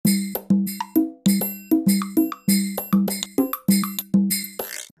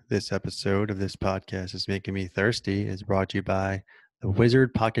This episode of this podcast is making me thirsty is brought to you by the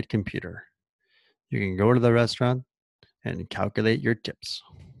Wizard Pocket Computer. You can go to the restaurant and calculate your tips.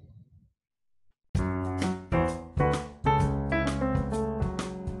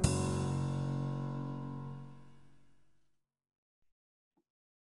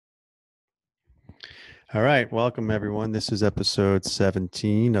 All right, welcome everyone. This is episode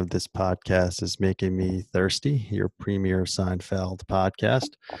 17 of This Podcast is Making Me Thirsty, your premier Seinfeld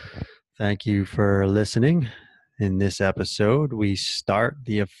podcast. Thank you for listening. In this episode, we start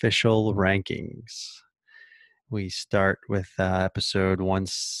the official rankings. We start with episode one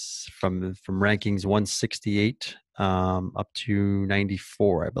from rankings 168 up to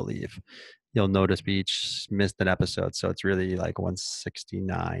 94, I believe. You'll notice we each missed an episode, so it's really like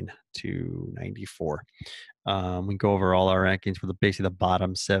 169 to 94. We go over all our rankings for basically the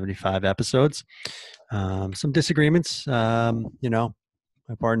bottom 75 episodes. Some disagreements. My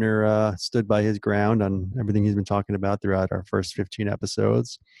partner stood by his ground on everything he's been talking about throughout our first 15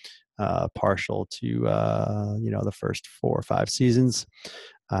 episodes. Partial to the first 4 or 5 seasons.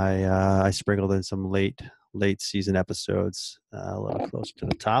 I sprinkled in some late season episodes a little closer to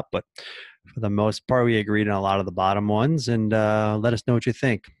the top, but for the most part, we agreed on a lot of the bottom ones. And let us know what you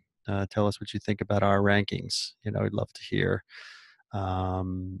think. Tell us what you think about our rankings. We'd love to hear,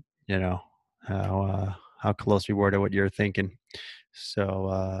 how close we were to what you're thinking.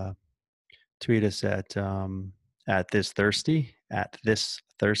 So tweet us at this thirsty,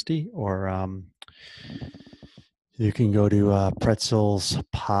 or you can go to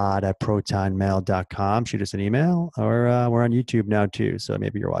pretzelspod@protonmail.com. Shoot us an email, or we're on YouTube now too. So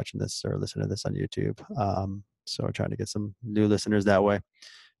maybe you're watching this or listening to this on YouTube. So we're trying to get some new listeners that way.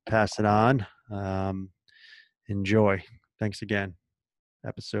 Pass it on. Enjoy. Thanks again.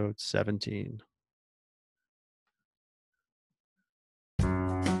 Episode 17.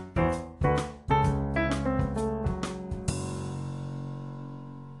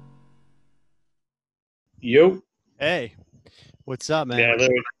 Yo. Hey, what's up, man? Yeah, I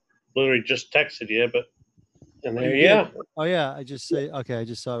literally just texted you, but and there, Oh yeah, I just saw it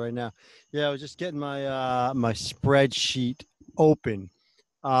right now. Yeah, I was just getting my my spreadsheet open.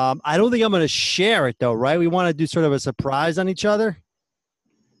 I don't think I'm going to share it though, right? We want to do sort of a surprise on each other.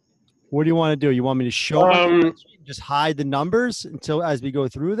 What do you want to do? You want me to show just hide the numbers until as we go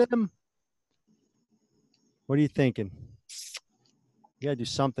through them? What are you thinking? You got to do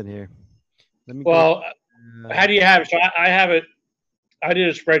something here. Let me how do you have it? So I have it. I did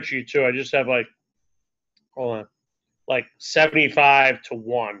a spreadsheet too. I just have like 75 to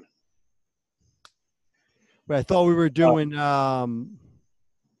 1. But I thought we were doing. Bottom.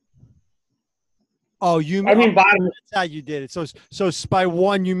 That's how you did it. So by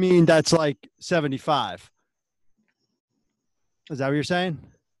 1, you mean that's like 75. Is that what you're saying?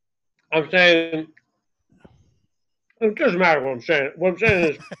 I'm saying it doesn't matter what I'm saying. What I'm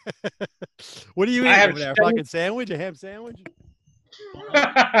saying is, what are you eating over there? Fucking sandwich, a ham sandwich?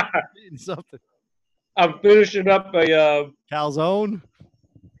 Eating something. I'm finishing up a calzone.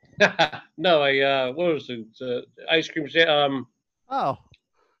 No, what was it? Ice cream sandwich.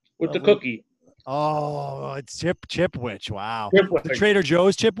 With the cookie. Oh, it's Chipwich. Wow. Chipwich. The Trader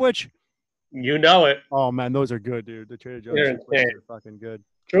Joe's Chipwich? You know it. Oh, man, those are good, dude. The Trader Joe's Chipwich are fucking good.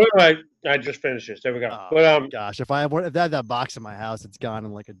 So I just finished this. There we go. Oh, but gosh, if I had that box in my house, it's gone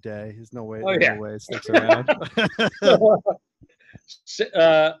in like a day. There's no way. No way it sticks around.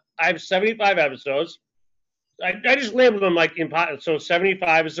 I have 75 episodes. I just labeled them like important. So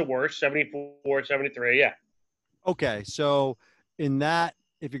 75 is the worst. 74, 73. Yeah. Okay, so in that,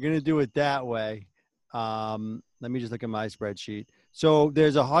 if you're going to do it that way, let me just look at my spreadsheet. So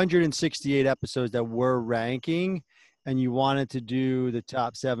there's 168 episodes that we're ranking, and you wanted to do the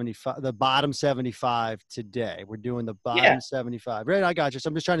top 75, the bottom 75 today. We're doing the bottom 75. Right, I got you. So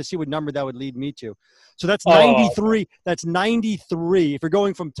I'm just trying to see what number that would lead me to. So that's 93. That's 93. If you're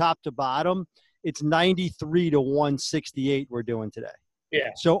going from top to bottom, it's 93 to 168 we're doing today.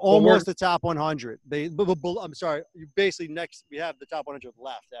 Yeah. So almost the top 100. I'm sorry. Basically, next we have the top 100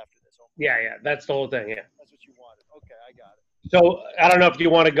 left after this. Yeah. That's the whole thing. Yeah. That's what you wanted. Okay, I got it. So I don't know if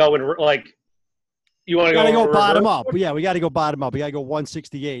you want to go and you want to go bottom up. Yeah, we got to go bottom up. We got to go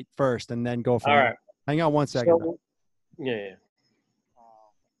 168 first, and then go from. All right. Hang on one second. So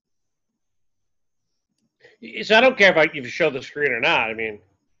I don't care if you show the screen or not. I mean,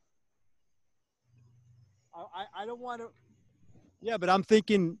 I don't want to. Yeah, but I'm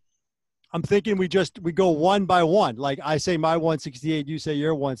thinking we go one by one. Like I say my 168, you say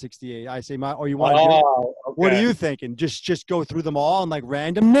your 168. I say my, or you want to do. Okay. What are you thinking? Just go through them all and like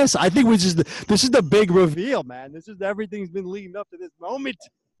randomness? I think this is the big reveal, man. Everything's been leading up to this moment.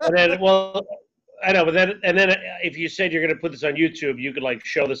 And then, well, I know, but then if you said you're going to put this on YouTube, you could like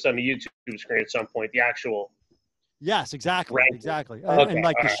show this on the YouTube screen at some point. The actual. Yes, exactly, Right. exactly, Okay, and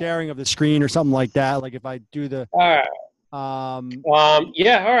like the sharing of the screen or something like that. Like if I do the, All right. um,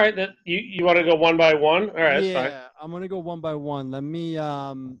 Yeah. All right. That you want to go one by one? All right. That's fine. yeah, I'm gonna go one by one. Let me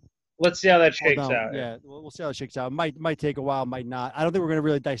Let's see how that hold shakes on. out. Yeah, we'll see how it shakes out. Might take a while, might not. I don't think we're gonna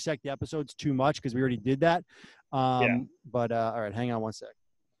really dissect the episodes too much because we already did that. Yeah. But all right, hang on one sec.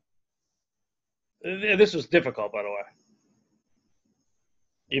 This was difficult, by the way.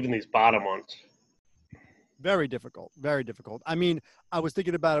 Even these bottom ones. Very difficult. Very difficult. I mean, I was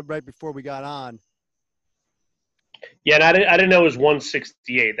thinking about it right before we got on. Yeah, and I didn't know it was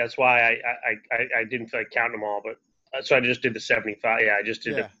 168. That's why I didn't feel like counting them all. But so I just did the 75. Yeah, I just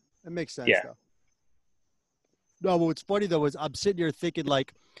did Yeah, it makes sense Yeah. though. No, but what's funny though is I'm sitting here thinking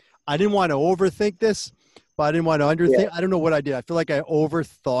like I didn't want to overthink this, but I didn't want to underthink. I don't know what I did. I feel like I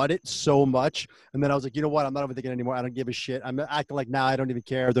overthought it so much, and then I was like, you know what? I'm not overthinking anymore. I don't give a shit. I'm acting like now I don't even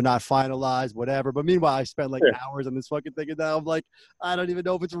care. They're not finalized, whatever. But meanwhile, I spent like hours on this fucking thing, and now I'm like, I don't even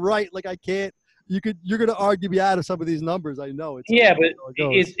know if it's right. Like I can't. You're gonna argue me out of some of these numbers. I know it's Yeah, but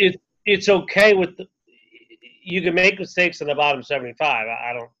it's okay with the. You can make mistakes in the bottom 75.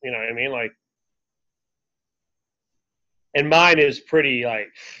 I don't, you know what I mean? Like, and mine is pretty like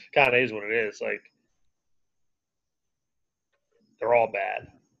kind of is what it is. Like, they're all bad.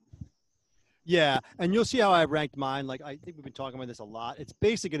 Yeah, and you'll see how I ranked mine. Like I think we've been talking about this a lot. It's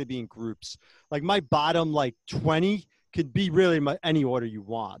basically going to be in groups. Like my bottom like 20 could be really any order you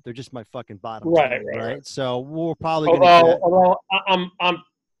want. They're just my fucking bottom 20, right? So we're probably going to although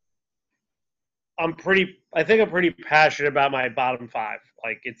I'm pretty. I think I'm pretty passionate about my bottom 5.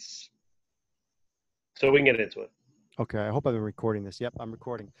 Like it's. So we can get into it. Okay, I hope I've been recording this. Yep, I'm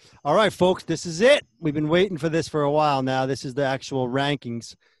recording. All right, folks, this is it. We've been waiting for this for a while now. This is the actual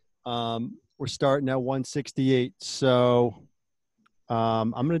rankings. We're starting at 168. So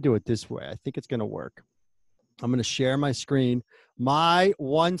I'm going to do it this way. I think it's going to work. I'm going to share my screen. My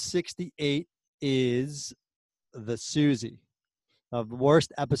 168 is the Susie. The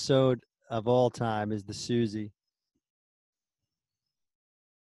worst episode of all time is the Susie.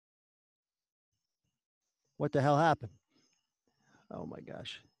 What the hell happened? Oh my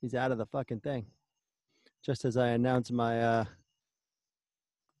gosh. He's out of the fucking thing. Just as I announced my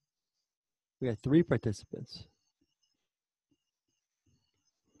we got 3 participants.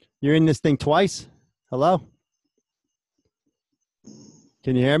 You're in this thing twice? Hello?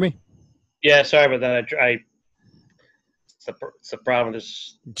 Can you hear me? Yeah, sorry about that. It's the problem.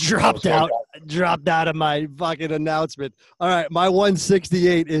 This dropped out of my fucking announcement. All right, my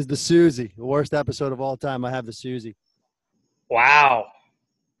 168 is the Susie. The worst episode of all time. I have the Susie. Wow.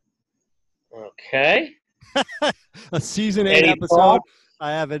 Okay. A season 8 episode.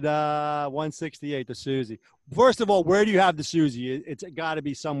 I have it 168, the Susie. First of all, where do you have the Susie? It's got to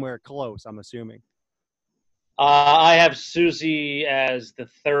be somewhere close, I'm assuming. I have Susie as the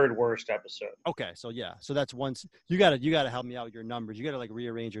 3rd worst episode. Okay, so yeah, so that's one. You gotta help me out with your numbers. You gotta like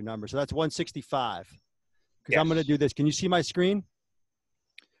rearrange your numbers. So that's 165. Because I'm gonna do this. Can you see my screen?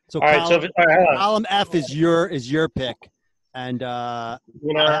 So column F is your pick, and I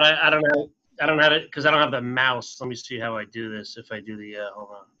don't know. I don't have it because I don't have the mouse. Let me see how I do this. If I do the hold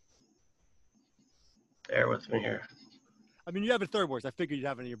on, bear with me here. I mean, you have it 3rd worst. I figured you'd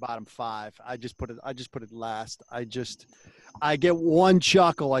have it in your bottom 5. I just put it last. I get one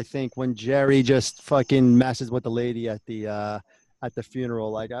chuckle, I think, when Jerry just fucking messes with the lady at the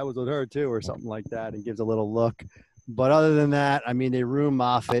funeral, like I was with her too, or something like that, and gives a little look. But other than that, I mean, they ruined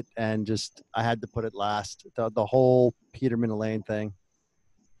Moffat, and just I had to put it last. The whole Peterman Elaine thing.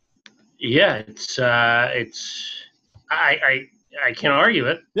 Yeah, I can't argue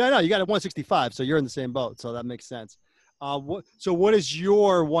it. Yeah, no, you got it 165, so you're in the same boat, so that makes sense. What is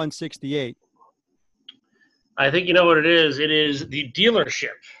your 168? I think you know what it is. It is the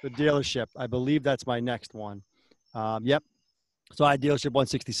dealership. The dealership. I believe that's my next one. Yep. So I dealership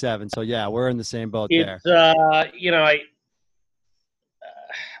 167. So yeah, we're in the same boat there. I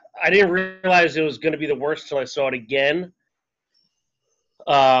didn't realize it was going to be the worst till I saw it again.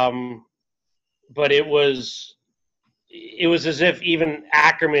 But it was as if even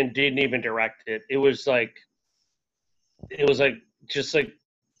Ackerman didn't even direct it. It was like just like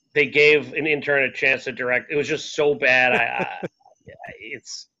they gave an intern a chance to direct. It was just so bad.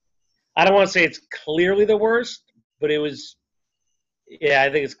 I don't want to say it's clearly the worst, but it was. Yeah,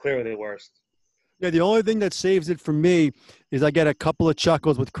 I think it's clearly the worst. Yeah, the only thing that saves it for me is I get a couple of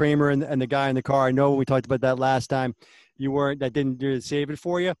chuckles with Kramer and the guy in the car. I know when we talked about that last time, that didn't really save it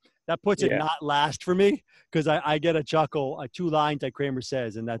for you. That puts it Yeah. not last for me because I get a chuckle, 2 lines like Kramer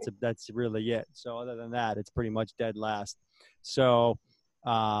says, and that's really it. So other than that, it's pretty much dead last. So,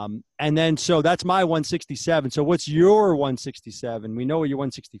 and then so that's my 167. So what's your 167? We know what your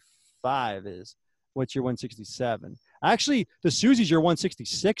 165 is. What's your 167? Actually, the Susie's your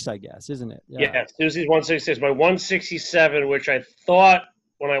 166, I guess, isn't it? Yeah, Susie's 166. My 167, which I thought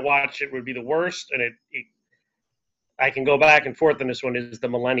when I watched it would be the worst, and I can go back and forth on this one, is the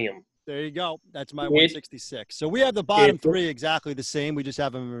Millennium. There you go. That's my 166. So we have the bottom three exactly the same. We just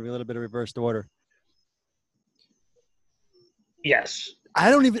have them in a little bit of reversed order. Yes. I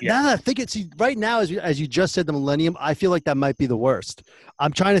don't even now that I think it's right now as you just said the Millennium, I feel like that might be the worst.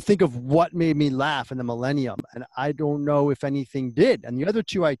 I'm trying to think of what made me laugh in the Millennium, and I don't know if anything did. And the other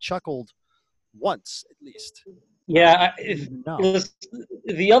two I chuckled once at least. Yeah,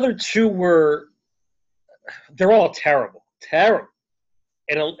 the other two they're all terrible.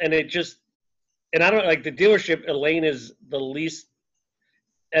 And it just, and I don't like the dealership. Elaine is the least,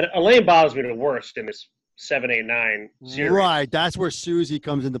 and Elaine bothers me the worst in this 7, 8, 9 series. Right, that's where Susie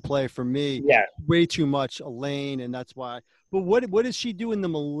comes into play for me. Yeah, way too much Elaine, and that's why. But what does she do in the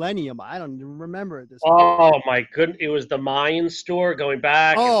Millennium? I don't even remember at this point. Oh my goodness! It was the Mayan store going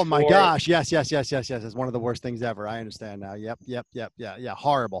back. Oh my gosh! Yes. It's one of the worst things ever. I understand now. Yep. Yeah.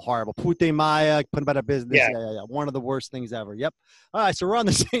 Horrible. Pute Maya, put about a business. Yeah. One of the worst things ever. Yep. All right, so we're on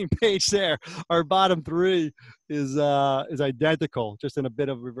the same page there. Our bottom three is identical, just in a bit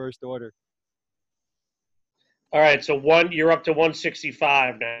of reversed order. All right, so you're up to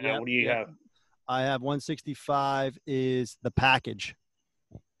 165 now. Yep, what do you have? I have 165 is The Package,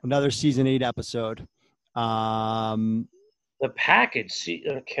 another season 8 episode. The Package. See,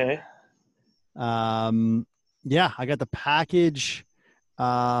 okay. Yeah, I got The Package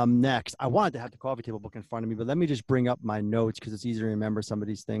next. I wanted to have the coffee table book in front of me, but let me just bring up my notes because it's easier to remember some of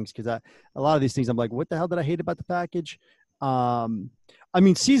these things. Because a lot of these things, I'm like, what the hell did I hate about The Package? I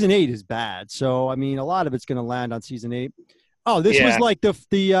mean, season 8 is bad, so I mean, a lot of it's going to land on season 8. Oh, this was like the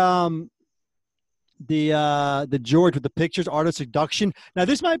George with the pictures, Art of Seduction. Now,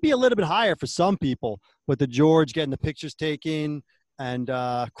 this might be a little bit higher for some people, but the George getting the pictures taken and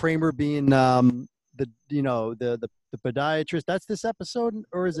Kramer being the podiatrist. That's this episode,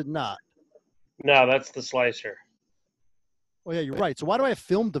 or is it not? No, that's the Slicer. Oh yeah, you're right. So why do I have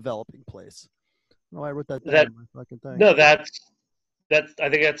film developing place? No, I wrote that down in my fucking thing. No, that's. I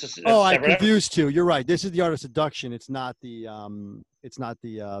think that's. I confused too. You're right. This is the Art of Seduction. It's not the Van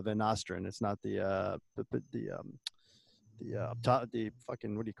Nostrand. It's not the fucking,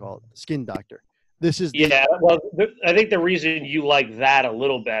 what do you call it? Skin Doctor. This is well, I think the reason you like that a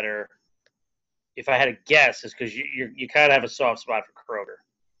little better, if I had to guess, is because you kind of have a soft spot for Kroger.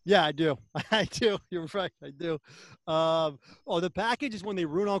 Yeah, I do. I do. You're right. I do. The Package is when they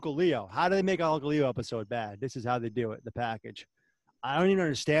ruin Uncle Leo. How do they make an Uncle Leo episode bad? This is how they do it. The Package. I don't even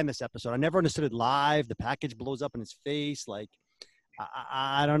understand this episode. I never understood it live. The package blows up in his face. Like,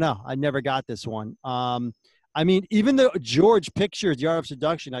 I don't know. I never got this one. I mean, even the George pictures, the Art of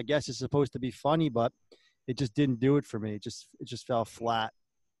Seduction, I guess is supposed to be funny, but it just didn't do it for me. It just fell flat.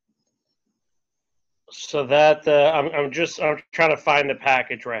 So that I'm trying to find the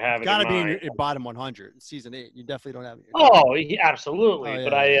package where I have it. Got to be in your bottom 100, season 8. You definitely don't have it. Absolutely. Oh, yeah,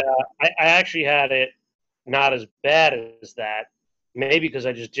 but I actually had it not as bad as that. Maybe because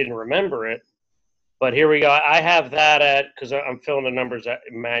I just didn't remember it. But here we go. I have that because I'm filling the numbers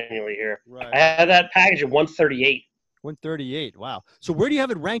manually here. Right. I had that package at 138. 138. Wow. So where do you have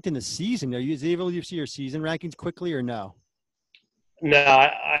it ranked in the season? Are you able to see your season rankings quickly or no? No,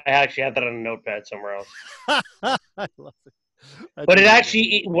 I actually have that on a notepad somewhere else. I love it. But it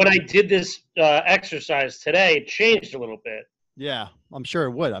actually, when I did this exercise today, it changed a little bit. Yeah, I'm sure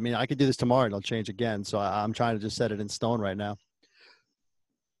it would. I mean, I could do this tomorrow and it'll change again. So I'm trying to just set it in stone right now.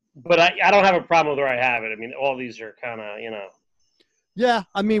 But I don't have a problem with where I have it. I mean, all these are kind of, Yeah,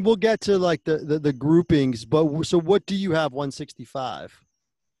 I mean, we'll get to like the groupings, but so what do you have 165?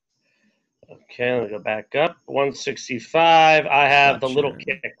 Okay, let me go back up. 165. I have the Little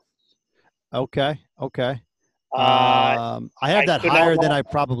Kick. Okay. I have that higher than I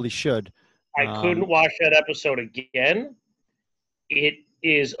probably should. I couldn't watch that episode again. It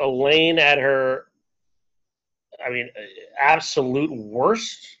is Elaine at her, absolute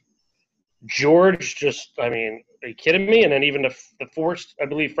worst. George just, are you kidding me? And then even the forced, I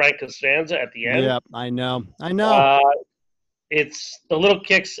believe, Frank Costanza at the end. Yep, I know. It's the Little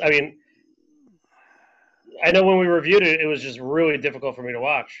Kicks. I know when we reviewed it, it was just really difficult for me to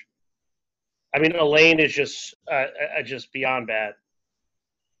watch. Elaine is just beyond bad.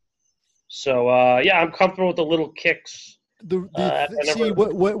 So, I'm comfortable with the Little Kicks. See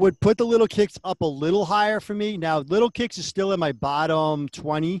what would put the little kicks up a little higher for me. Now, little kicks is still in my bottom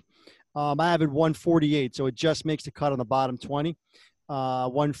 20. I have it 148, so it just makes the cut on the bottom 20,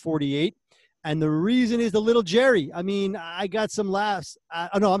 148. And the reason is the little Jerry. I mean, I got some laughs.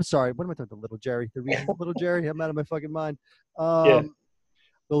 Oh no, I'm sorry. What am I talking? The little Jerry. The reason, little Jerry. I'm out of my fucking mind. Yeah.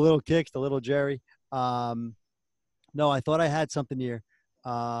 The little kicks, the little Jerry. No, I thought I had something here.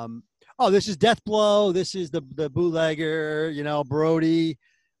 This is Death Blow. This is the bootlegger, Brody.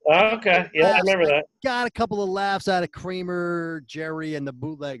 Okay. Yeah, I remember that. Got a couple of laughs out of Kramer, Jerry, and the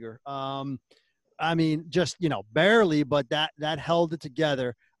bootlegger. I mean, just, barely, but that held it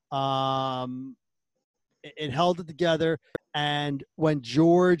together. It held it together. And when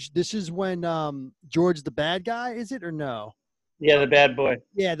George, this is when George the bad guy, is it or no? Yeah, the bad boy.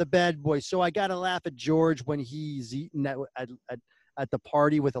 Yeah, the bad boy. So I got to laugh at George when he's eating at the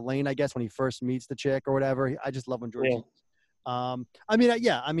party with Elaine, I guess, when he first meets the chick or whatever. I just love when George eats. I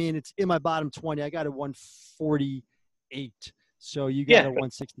mean, it's in my bottom 20. I got a 148. So you got a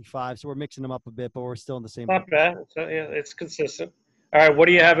 165. So we're mixing them up a bit, but we're still in the same. Not bad. So, yeah, it's consistent. All right, what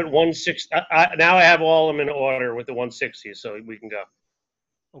do you have at 160? Now I have all of them in order with the 160, so we can go.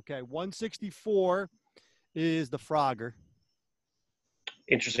 Okay, 164 is the Frogger.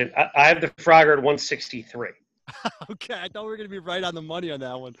 Interesting. I have the Frogger at 163. Okay, I thought we were going to be right on the money on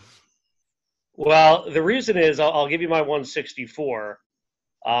that one. Well, the reason is I'll give you my 164.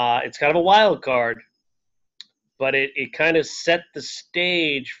 It's kind of a wild card, but it kind of set the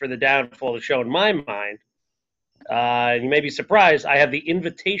stage for the downfall of the show in my mind. You may be surprised. I have The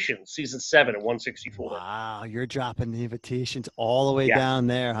Invitation, season 7 at 164. Wow, you're dropping the invitations all the way down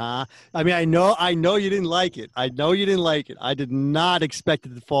there, huh? I mean, I know you didn't like it. I did not expect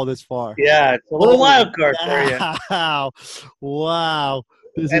it to fall this far. Yeah, it's a little wild card for you. Wow.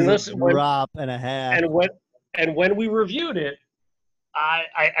 This is a drop and a half. And when we reviewed it,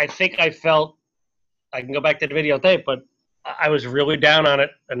 I think I felt, I can go back to the videotape, but I was really down on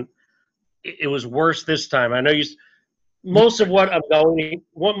it, and it was worse this time. I know most of what I'm going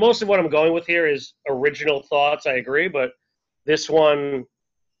with here is original thoughts. I agree, but this one,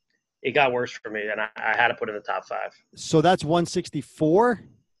 it got worse for me, and I had to put it in the top 5. So that's 164.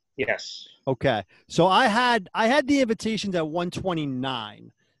 Yes. Okay. So I had the invitations at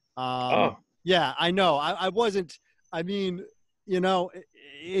 129. Yeah, I know. I wasn't. I mean,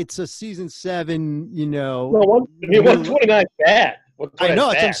 it's a season 7. No, 129 is bad. I know.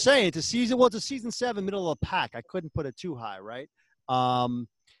 That's what I'm saying. It's a season. Well, it's a season 7, middle of the pack. I couldn't put it too high, right?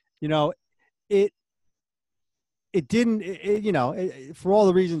 It didn't. For all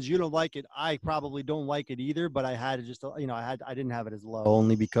the reasons you don't like it, I probably don't like it either. But I had to just, I didn't have it as low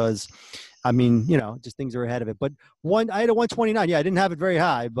only because, I mean, just things are ahead of it. But I had a 129. Yeah, I didn't have it very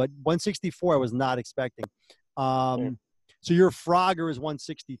high, but 164 I was not expecting. So your Frogger is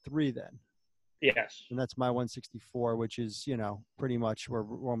 163 then. Yes. And that's my 164, which is, pretty much we're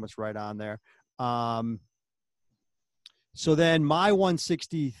almost right on there. So then my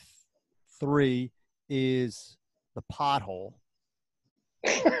 163 is the Pothole.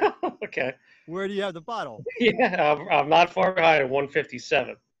 Okay. Where do you have the Pothole? Yeah, I'm not far behind at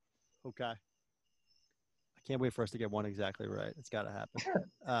 157. Okay. I can't wait for us to get one exactly right. It's got to happen.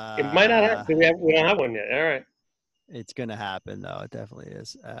 It might not happen. We don't have one yet. All right. It's going to happen, though. It definitely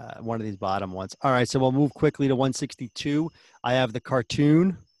is. One of these bottom ones. All right, so we'll move quickly to 162. I have the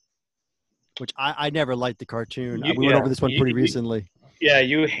cartoon, which I never liked the cartoon. We went over this one pretty recently. Yeah,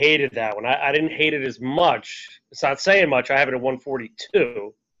 you hated that one. I didn't hate it as much. It's not saying much. I have it at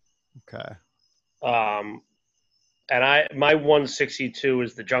 142. Okay. And my 162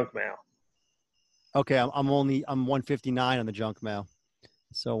 is the junk mail. Okay, I'm 159 on the junk mail.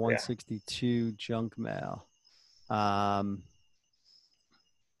 So 162 junk mail.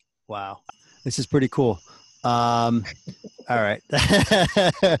 Wow, this is pretty cool. All right. All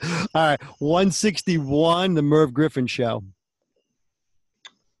right. 161, the Merv Griffin show.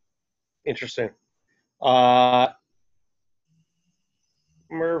 Interesting. Merv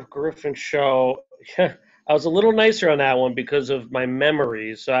Griffin show. I was a little nicer on that one because of my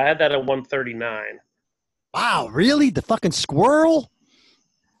memories. So I had that at 139. Wow, really? The fucking squirrel?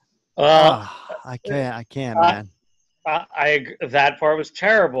 I can't, man. That part was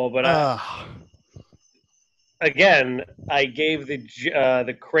terrible, but again, I gave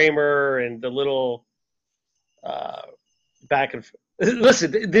the Kramer and the little back and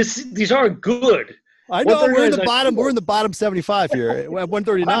listen. These aren't good. I know we're in the bottom. We're in the bottom 75 here. At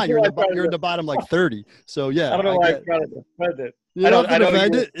 139, you're in the bottom like 30. So yeah, I don't know why I tried to defend it. You don't have to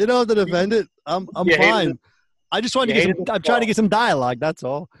defend it. You don't have to defend it. I'm fine. I just wanted You to get hated some. the I'm trying to squirrel. get some dialogue. That's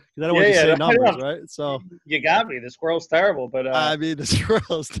all. Because I don't want to say no, I numbers, know. right? So You got me. The squirrel's terrible, but I mean, the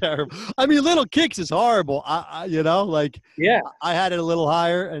squirrel's terrible. I mean, little kicks is horrible. Like yeah. I had it a little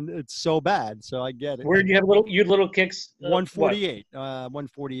higher, and it's so bad. So I get it. Where did you have little kicks? What? 148,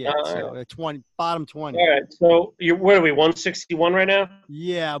 148. All So 20, bottom 20. right. So where are we? 161 right now.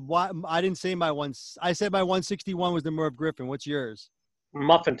 Yeah. What? I didn't say my one. I said my 161 was the Merv Griffin. What's yours?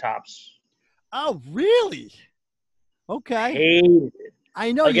 Muffin tops. Oh, really? Okay. Hated it.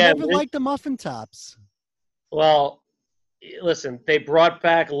 I know Again, you never liked the muffin tops. Well, listen, they brought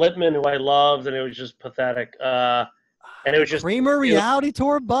back Lippman, who I loved, and it was just pathetic. And it was just Kramer reality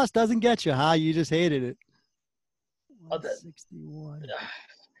tour bus doesn't get you, huh? You just hated it. 161.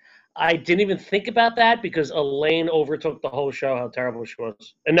 I didn't even think about that because Elaine overtook the whole show. How terrible she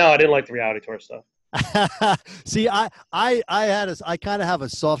was. And no, I didn't like the reality tour stuff. See, I kind of have a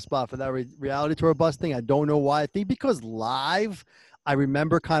soft spot for that reality tour bus thing. I don't know why. I think because live, I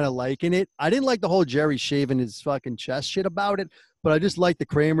remember kind of liking it. I didn't like the whole Jerry shaving his fucking chest shit about it, but I just like the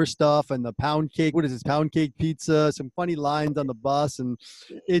Kramer stuff and the pound cake. What is this? Pound cake pizza, some funny lines on the bus. And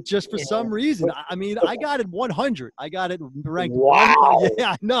it just, for some reason, I mean, I got it 100. I got it ranked. Wow.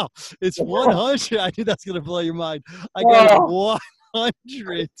 Yeah, I know. It's 100. I knew that's going to blow your mind. I got it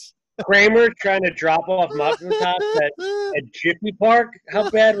 100. Kramer trying to drop off muffin tops at Jiffy Park.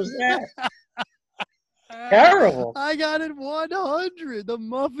 How bad was that? Terrible. I got it 100. The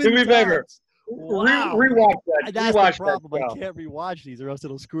muffin Do me better. Wow. Rewatch that. That's rewatch the problem. that I can't rewatch these or else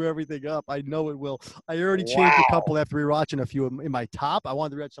it'll screw everything up. I know it will. I already changed a couple after rewatching a few in my top. I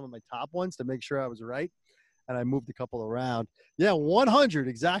wanted to rewatch some of my top ones to make sure I was right. And I moved a couple around. Yeah, 100.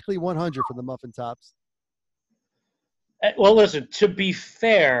 Exactly 100 for the muffin tops. Well, listen, to be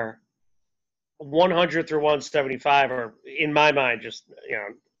fair, 100 through 175 are, in my mind, just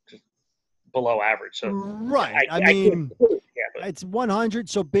below average. So right. I mean, it's 100.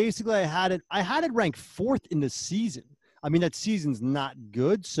 So basically, I had it ranked 4th in the season. I mean, that season's not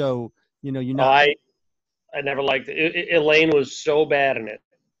good. So you're not. I never liked it. Elaine was so bad in it,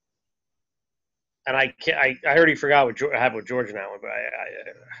 and I already forgot what I have with George in that one. But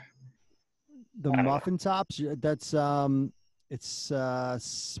the muffin tops. That's It's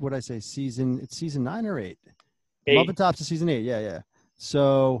what I say season. It's season 9 or 8. Muffin Tops is season 8. Yeah.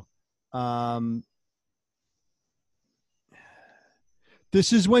 So,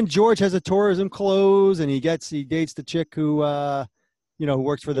 this is when George has a tourism close and he dates the chick who, who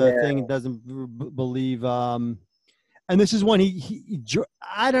works for the thing and doesn't believe. And this is when he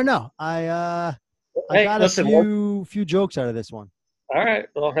I don't know. I got a few jokes out of this one. All right.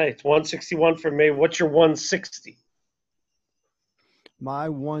 Well, hey, it's 161 for me. What's your 160? My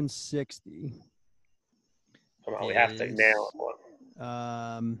 160. Come on, we have to nail one.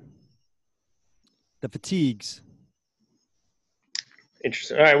 The fatigues.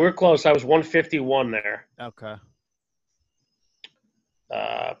 Interesting. All right, we're close. I was 151 there. Okay.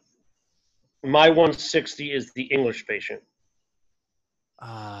 My 160 is the English Patient.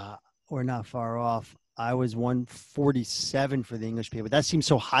 We're not far off. I was 147 for the English Patient. That seems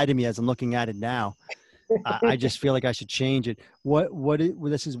so high to me as I'm looking at it now. I just feel like I should change it.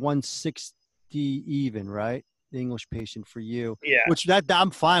 This is 160 even, right? The English Patient for you. Yeah. Which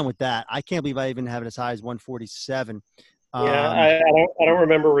I'm fine with that. I can't believe I even have it as high as 147. I don't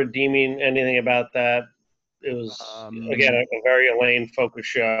remember redeeming anything about that. It was again a very Elaine focused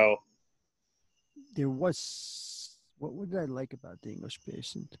show. There was what did I like about the English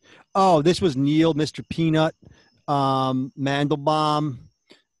Patient? Oh, this was Neil, Mr. Peanut, Mandelbaum.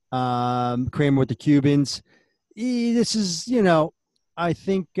 Kramer with the Cubans. This is, I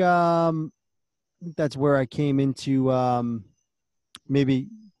think that's where I came into maybe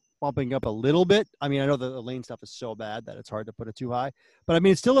bumping up a little bit. I mean, I know the Elaine stuff is so bad that it's hard to put it too high, but I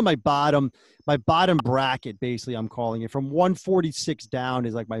mean, it's still in my bottom bracket. Basically, I'm calling it from 146 down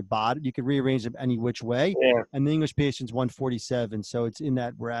is like my bottom. You can rearrange them any which way. Yeah. And the English Patient's 147, so it's in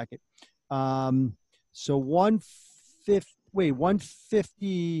that bracket. So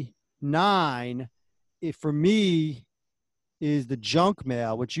 159 for me is the junk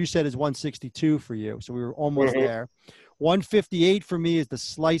mail, which you said is 162 for you. So we were almost there. 158 for me is the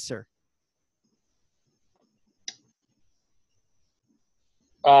slicer.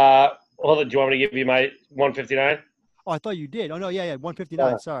 Hold on. Do you want me to give you my 159? Oh, I thought you did. Oh, no. Yeah.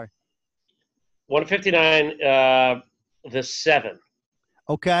 159. Sorry. 159, the 7.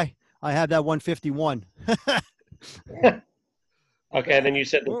 Okay. I have that 151. Okay, and then you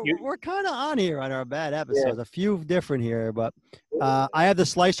said we're kind of on here on our bad episodes. Yeah. A few different here, but I have the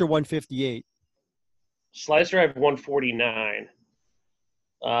slicer 158. Slicer I have 149.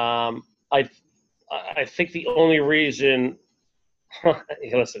 I I think the only reason,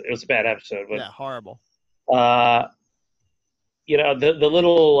 listen, it was a bad episode, but yeah, horrible. The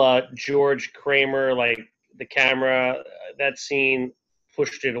little George Kramer, like the camera, that scene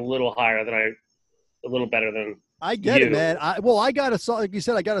pushed it a little higher than a little better than I get it, you. man. Like you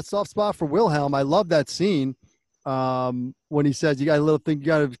said, I got a soft spot for Wilhelm. I love that scene. When he says, you got a little thing, you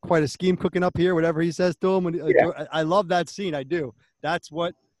got quite a scheme cooking up here, whatever he says to him. I love that scene. I do. That's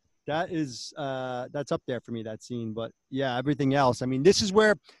up there for me, that scene. But yeah, everything else. I mean, this is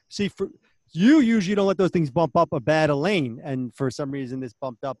where, for you usually don't let those things bump up a bad Elaine. And for some reason, this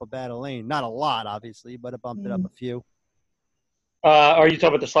bumped up a bad Elaine. Not a lot, obviously, but it bumped it up a few. Are you talking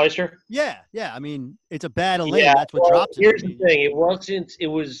about the slicer? Yeah. I mean, it's a bad Elaine. Yeah, That's what drops it. Here's the thing.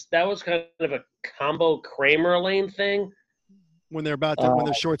 That was kind of a combo Kramer Elaine thing. When they're when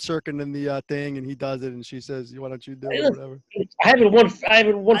they're short circuiting the thing, and he does it, and she says, "Why don't you do it?" Or whatever. I have it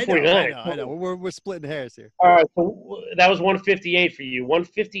 149. I know. We're splitting hairs here. All right, so that was 158 for you.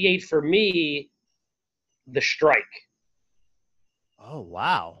 158 for me. The Strike. Oh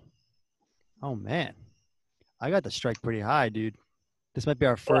wow. Oh man, I got the Strike pretty high, dude. This might be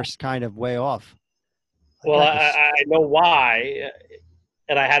our first kind of way off. I know why,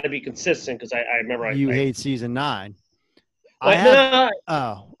 and I had to be consistent because I remember you hate season 9. Wow,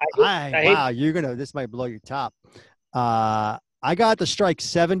 this might blow your top. I got the Strike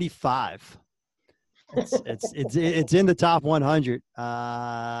 75. It's in the top 100.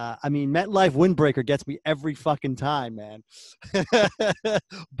 I mean, MetLife windbreaker gets me every fucking time, man.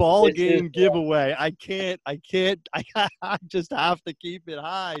 Ball game giveaway. I just have to keep it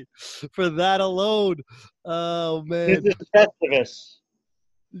high for that alone. Oh man. This is Festivus.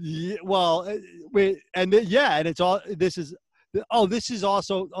 Yeah, well, and it's all. This is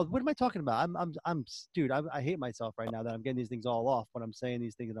also. Oh, what am I talking about? Dude. I hate myself right now that I'm getting these things all off when I'm saying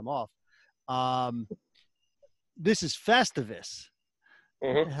these things and I'm off. This is Festivus.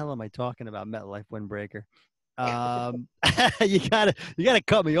 Mm-hmm. What the hell am I talking about? MetLife windbreaker. You gotta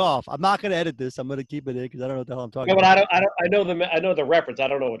cut me off. I'm not gonna edit this. I'm gonna keep it in because I don't know what the hell I'm talking about. But I know the reference. I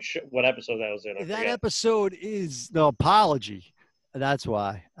don't know what episode that was in. That episode is the apology. That's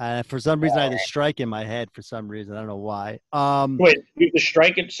why. For some reason, I had the Strike in my head. For some reason, I don't know why. Wait, you have the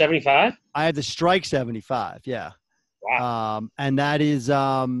Strike at 75? I had the Strike 75. Yeah. Wow. And that is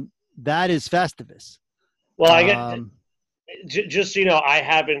Festivus. Well, I get just so you know, I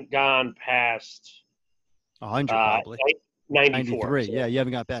haven't gone past 100 probably. 93. So. Yeah, you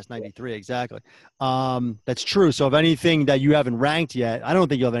haven't got past 93 exactly. That's true. So if anything that you haven't ranked yet, I don't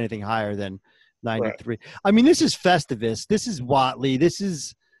think you'll have anything higher than 93. Right. I mean, this is Festivus. This is Whatley.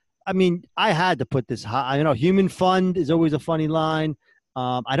 I had to put this high. I know Human Fund is always a funny line.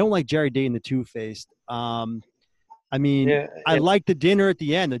 I don't like Jerry Dayton, the Two-Faced. I like the dinner at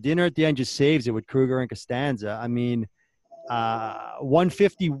the end. The dinner at the end just saves it with Kruger and Costanza. I mean,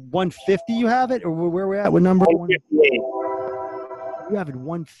 150 you have it? Or where are we at? What number? 158. You have it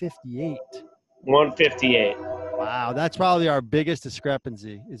 158. 158. Wow, that's probably our biggest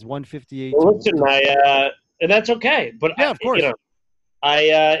discrepancy is 158. Well, listen, and that's okay. But yeah, of course.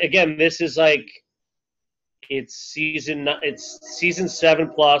 Again, this is like it's season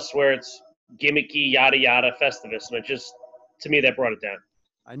 7+ where it's gimmicky, yada yada, Festivus, and it just, to me, that brought it down.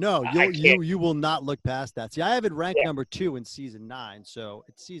 I know you will not look past that. See, I have it ranked number 2 in season 9, so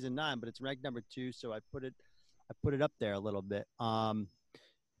it's season 9, but it's ranked number 2, so I put it up there a little bit.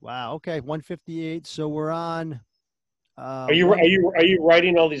 Wow, okay, 158. So we're on. Are you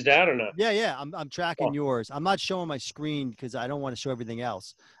writing all these down or not? Yeah. I'm tracking yours. I'm not showing my screen because I don't want to show everything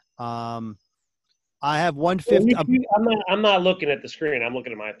else. I have 150. I'm not looking at the screen. I'm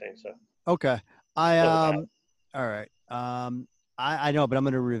looking at my thing. So okay. All right. I know, but I'm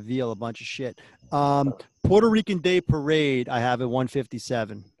going to reveal a bunch of shit. Puerto Rican Day Parade. I have it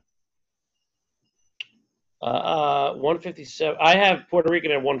 157. 157. I have Puerto Rican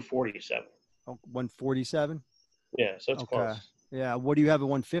at 147. Oh, 147. Yeah, so it's close. Yeah, what do you have at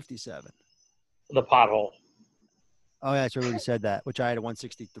 157? The Pothole. Oh, yeah, I already said that, which I had at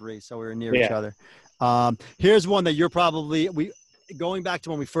 163, so we were near each other. Here's one that you're probably going back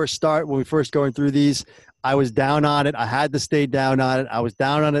to when we first going through these. I was down on it. I had to stay down on it. I was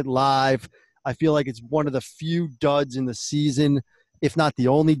down on it live. I feel like it's one of the few duds in the season, if not the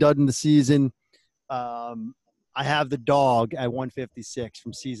only dud in the season. I have the Dog at 156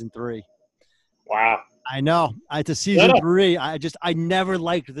 from season 3. Wow. I know. It's a season 3. I never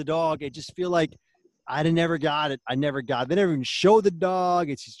liked the Dog. I just feel like I never got it. They never even show the dog.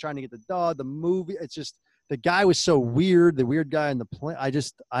 It's just trying to get the dog, the movie. It's just, the guy was so weird. The weird guy in the plane. I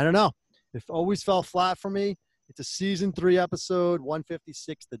don't know. It always fell flat for me. It's a season 3 episode,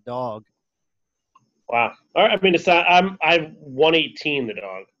 156, The Dog. Wow. All right, I mean, it's not, I'm 118 the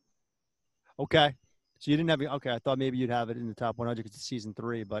dog. Okay. So you didn't have okay. I thought maybe you'd have it in the top 100 because it's season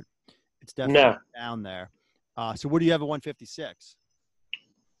 3, but it's definitely down there. So what do you have at 156?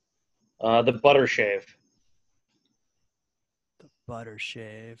 The butter shave. The butter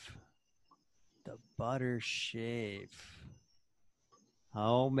shave. The butter shave.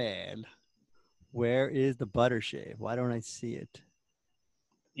 Oh man, where is the butter shave? Why don't I see it?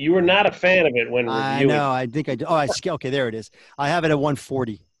 You were not a fan of it when reviewing. I know. I think I did. Oh, okay. There it is. I have it at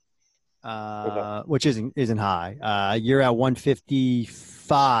 140. Which isn't high. You're at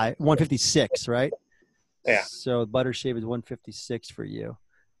 155, 156, right? Yeah. So butter shave is 156 for you.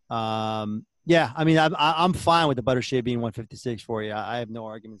 Yeah, I mean, I'm fine with the butter shave being 156 for you. I have no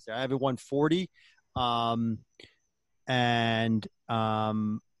arguments there. I have it 140, and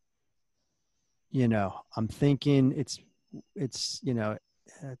you know, I'm thinking it's you know,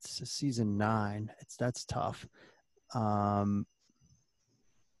 it's a season 9. That's tough.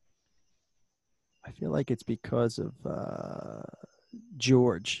 I feel like it's because of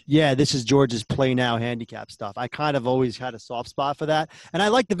George. Yeah, this is George's play now handicap stuff. I kind of always had a soft spot for that. And I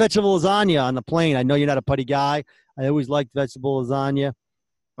like the vegetable lasagna on the plane. I know you're not a putty guy. I always liked vegetable lasagna.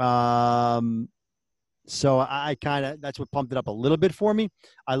 So I kind of, that's what pumped it up a little bit for me.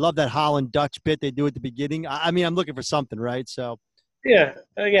 I love that Holland Dutch bit they do at the beginning. I mean, I'm looking for something, right? So yeah,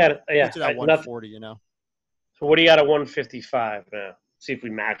 I got it. Yeah, puts it at 140, you know. So what do you got at 155 now? See if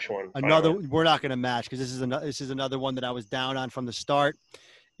we match one. We're not going to match because this is another one that I was down on from the start.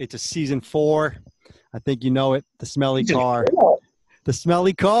 It's a season 4. I think you know it. The smelly car. The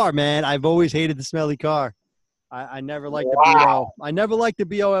smelly car, man. I've always hated the smelly car. I never liked the BO. I never liked the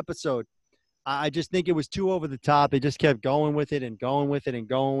BO episode. I just think it was too over the top. They just kept going with it and going with it and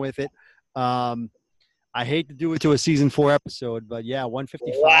going with it. I hate to do it to a season 4 episode, but yeah,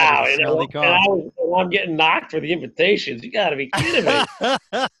 155 wow, is a smelly car. I'm getting knocked for the invitations. You got to be kidding me.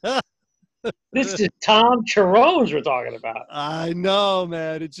 This is Tom Chirones we're talking about. I know,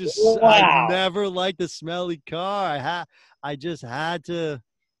 man. It's just I never liked the smelly car. I just had to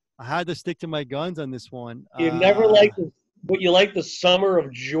stick to my guns on this one. You never liked the But you like the Summer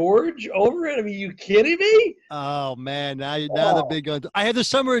of George over it? I mean, you kidding me? Oh man, now the big guns. I have the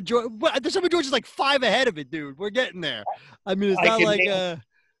Summer of George. The Summer of George is like 5 ahead of it, dude. We're getting there. I mean, it's not like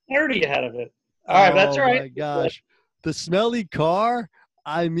 30 ahead of it. All right, that's all right. Oh my gosh, the smelly car.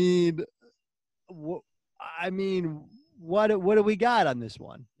 I mean, what do we got on this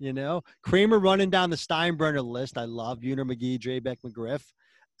one? You know, Kramer running down the Steinbrenner list. I love Buhner, McGee, Drabek, McGriff,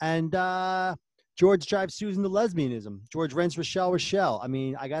 and George drives Susan to lesbianism. George rents Rochelle. I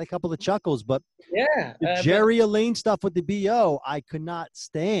mean, I got a couple of chuckles, but yeah, the Jerry Elaine stuff with the BO, I could not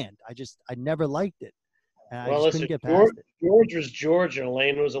stand. I never liked it. And I just couldn't get past it. George was George and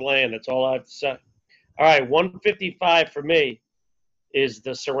Elaine was Elaine. That's all I have to say. All right, 155 for me is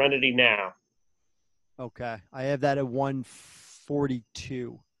the Serenity Now. Okay. I have that at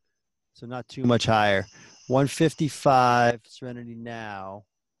 142. So not too much higher. 155, Serenity Now.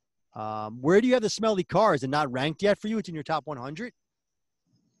 Where do you have the smelly car? Is it not ranked yet for you? It's in your top 100?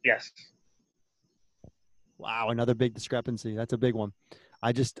 Yes. Wow, another big discrepancy. That's a big one.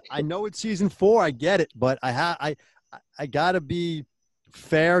 I know it's season 4. I get it, but I gotta be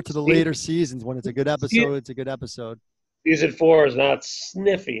fair to the later seasons. When it's a good episode, it's a good episode. Season 4 is not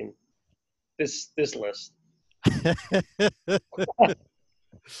sniffing this list.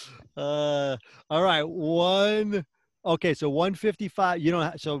 All right, Okay, so 155.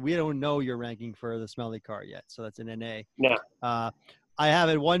 So we don't know your ranking for the smelly car yet. So that's an NA. No. I have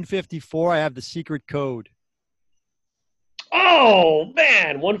at 154. I have the secret code. Oh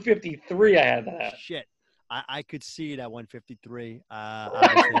man, 153. I had that. Shit, I could see it at 153.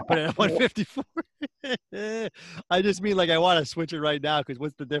 I put it at 154. I just mean like I want to switch it right now because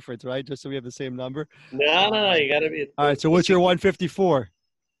what's the difference, right? Just so we have the same number. No, you gotta be. All right, so what's your 154?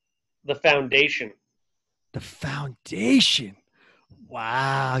 The Foundation. The Foundation.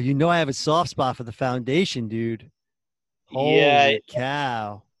 Wow, I have a soft spot for the Foundation, dude. Holy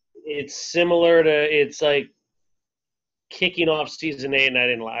cow! It's similar to. It's like kicking off season 8, and I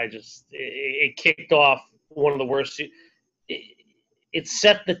didn't lie. It kicked off one of the worst. It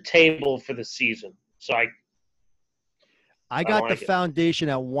set the table for the season. So I got the Foundation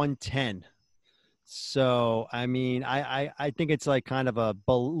at 110. So I mean, I think it's like kind of a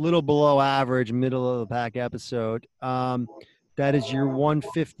little below average, middle of the pack episode. That is your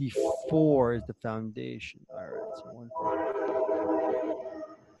 154 is the Foundation. All right, so 154.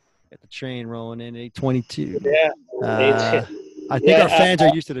 Get the train rolling in 822. Yeah. I think our fans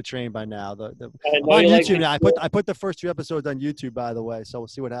are used to the train by now. I'm on YouTube now. I put the first 2 episodes on YouTube, by the way, so we'll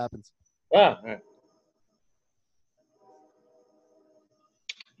see what happens. Ah, right.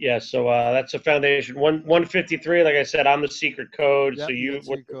 Yeah, so that's a foundation. 153. Like I said, I'm the secret code. Yep, So you you got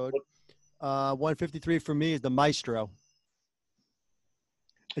secret code. 153 for me is the Maestro.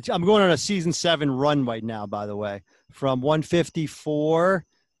 I'm going on a season 7 run right now, by the way. From 154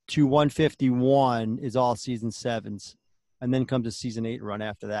 to 151 is all season 7s. And then comes a season 8 run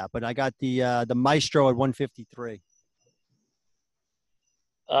after that. But I got the Maestro at 153.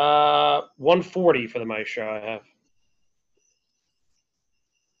 140 for the Maestro I have.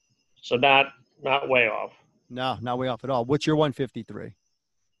 So not way off. No, not way off at all. What's your 153?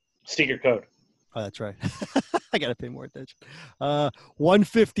 Secret code. Oh, that's right. I got to pay more attention.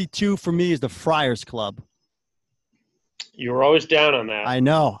 152 for me is the Friars Club. You were always down on that. I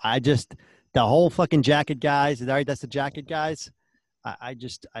know. The whole fucking jacket guys. Right, that's the jacket guys. Yeah, I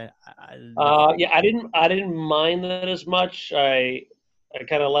didn't mind that as much. I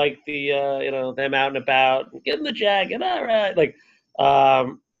kind of like the them out and about, getting the jacket. All right, like I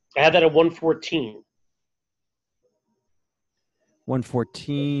had that at 114.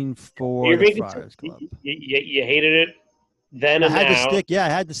 114 for the Friars Club. You hated it then and now. I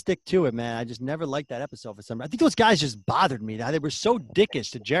had to stick to it, man. I just never liked that episode for some reason. I think those guys just bothered me. They were so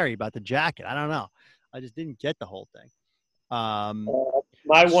dickish to Jerry about the jacket. I don't know. I just didn't get the whole thing. My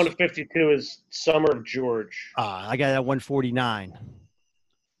 152 is Summer of George. I got that 149.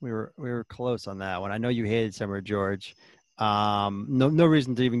 We were close on that one. I know you hated Summer of George. No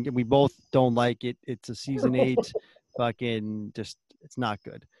reason to even. We both don't like it. It's a season 8. Fucking just, it's not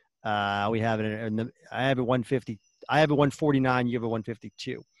good. We have it I have it 150. I have it 149. You have it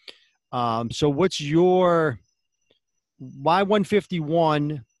 152. So what's my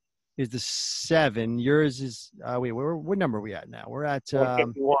 151 is the 7. Yours is what number are we at now? We're at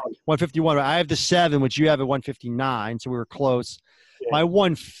 151. I have the 7, which you have at 159. So we were close. Yeah. My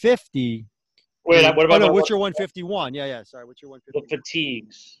 150. Wait, what about what's your 151? Yeah. Sorry, what's your 150? The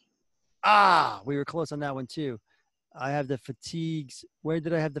fatigues. We were close on that one too. I have the fatigues. Where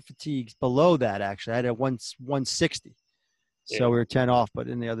did I have the fatigues? Below that, actually. I had a 160. So we were 10 off, but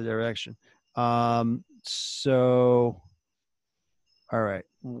in the other direction. So, all right.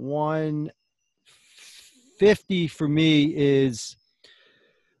 150 for me is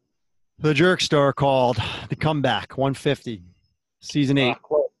the Jerk Star called The Comeback. 150. Season 8.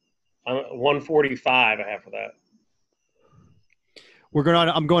 145 I have for that.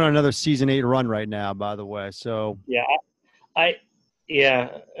 I'm going on another season 8 run right now, by the way. So yeah, I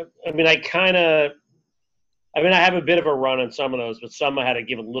mean, I have a bit of a run on some of those, but some I had to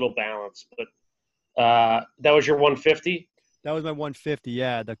give a little balance. But that was your 150. That was my 150.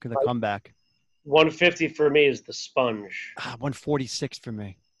 Yeah, the comeback. 150 for me is the Sponge. 146 for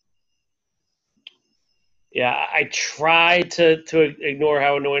me. Yeah, I tried to ignore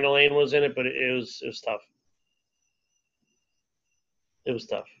how annoying Elaine was in it, but it was tough. It was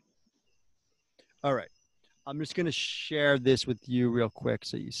tough. All right. I'm just going to share this with you real quick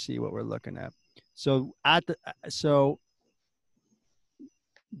so you see what we're looking at. So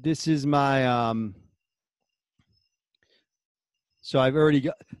this is my so I've already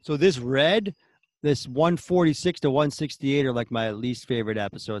got, so this 146 to 168 are like my least favorite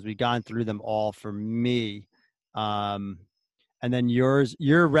episodes. We've gone through them all for me. And then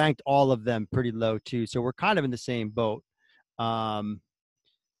you're ranked all of them pretty low too. So we're kind of in the same boat.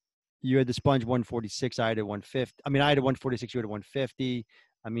 You had the Sponge 146. I had a 150. I mean, I had a 146. You had a 150.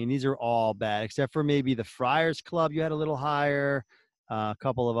 I mean, these are all bad, except for maybe the Friars Club. You had a little higher, a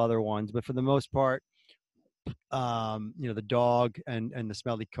couple of other ones, but for the most part, the dog and the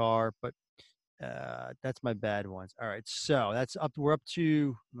smelly car. But that's my bad ones. All right, so that's up. We're up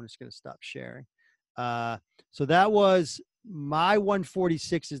to. I'm just gonna stop sharing. So that was my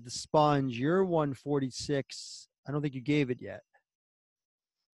 146 is the Sponge. Your 146. I don't think you gave it yet.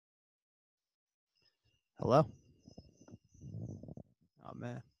 Hello? Oh,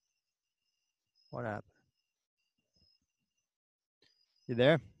 man. What happened? You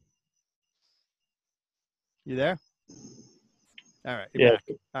there? You there? All right. You're back.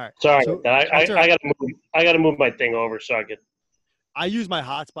 All right. Sorry. So, I gotta move my thing over so I could. I use my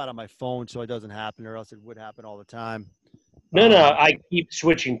hotspot on my phone so it doesn't happen, or else it would happen all the time. No, I keep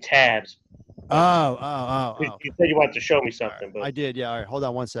switching tabs. Oh. You said you wanted to show me something. Right. But I did, yeah. All right, hold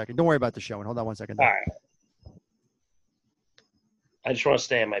on one second. Don't worry about the showing. Hold on one second. All right. I just want to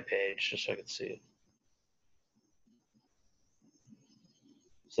stay on my page just so I can see it.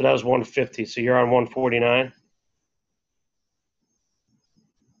 So that was 150. So you're on 149?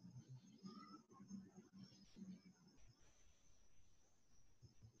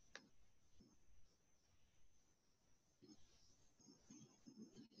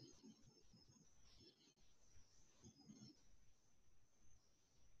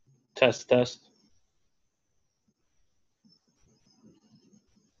 Test.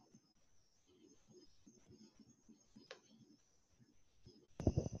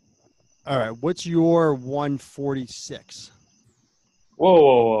 All right. What's your 146?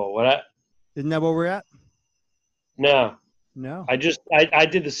 Whoa. What? Isn't that where we're at? No. No. I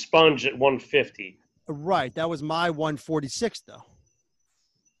did the sponge at 150. Right. That was my 146, though.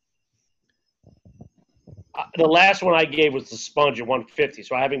 The last one I gave was the sponge at 150,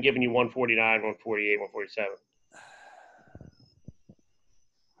 so I haven't given you 149, 148, 147.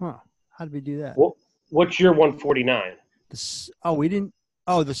 Huh. How did we do that? What's your 149? We didn't.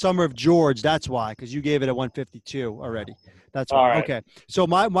 Oh, the Summer of George. That's why, because you gave it a 152 already. That's why. All right. Okay. So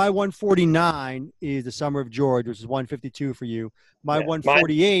my 149 is the Summer of George, which is 152 for you. My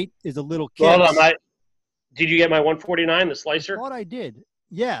 148 is a little kicks. Hold on. Did you get my 149, the slicer? I thought I did.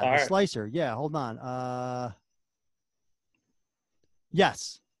 Yeah, All the right. slicer. Yeah, hold on.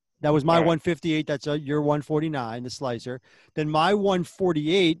 Yes. That was my 158. That's your 149, the slicer. Then my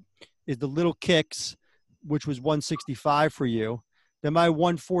 148 is the little kicks, which was 165 for you. Then my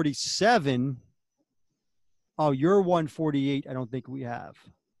 147, your 148, I don't think we have.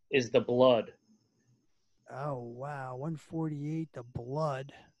 Is the blood. Oh, wow. 148, the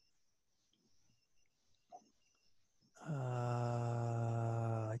blood.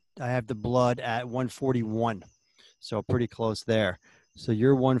 I have the blood at 141. So pretty close there. So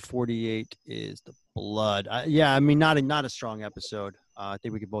your 148 is the blood. Not a strong episode. I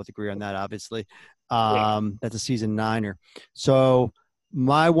think we could both agree on that, obviously. That's a season 9er. So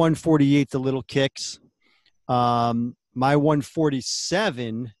my 148 is the little kicks. My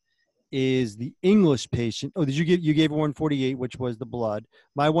 147 is the English Patient. Oh, you gave a 148, which was the blood.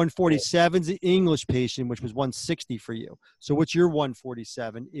 My 147 is the English Patient, which was 160 for you. So what's your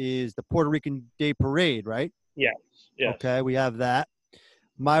 147 is the Puerto Rican Day Parade, right? Yes. Okay, we have that.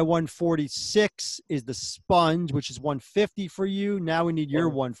 My 146 is the Sponge, which is 150 for you. Now we need your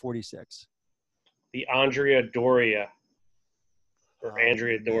 146. The Andrea Doria. Or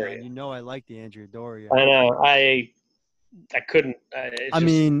Andrea Doria. Man, I like the Andrea Doria. I know. I couldn't. I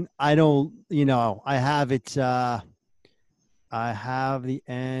don't. I have it. I have the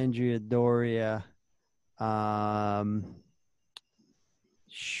Andrea Doria. Where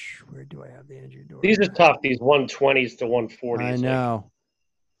do I have the Andrea Doria? These are tough. These 120s to 140s. I know.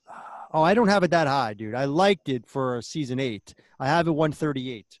 Oh, I don't have it that high, dude. I liked it for season 8. I have it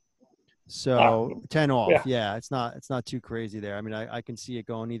 138. So 10 off. Yeah, it's not too crazy there. I mean, I can see it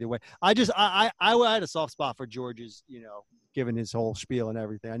going either way. I had a soft spot for George's, given his whole spiel and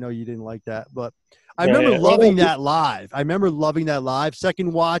everything. I know you didn't like that, but I remember loving that live.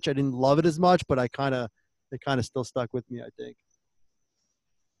 Second watch, I didn't love it as much, but it kind of still stuck with me, I think.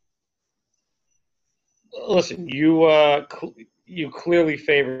 Listen, you clearly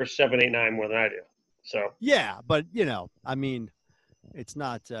favor 7, 8, 9 more than I do. So yeah, but it's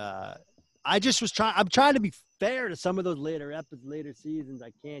not. I'm trying to be fair to some of those later seasons.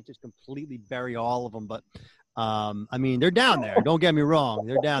 I can't just completely bury all of them, but they're down there. Don't get me wrong,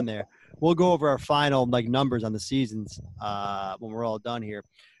 they're down there. We'll go over our final numbers on the seasons when we're all done here.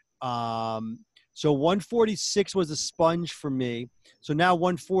 So 146 was a Sponge for me. So now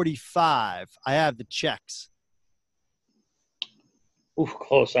 145, I have the checks. Ooh,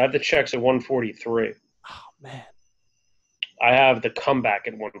 close. I have the checks at 143. Oh, man. I have the comeback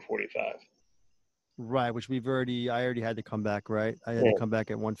at 145. Right, which I already had the comeback, right? I had the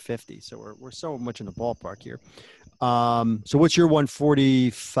comeback at 150. So we're so much in the ballpark here. So what's your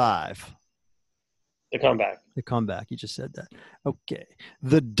 145? The comeback. The comeback. You just said that. Okay.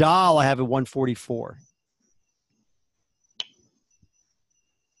 The doll I have at 144.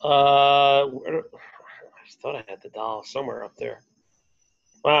 I thought I had the doll somewhere up there.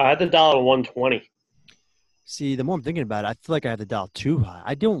 Wow, I had the doll at 120. See, the more I'm thinking about it, I feel like I have the doll too high.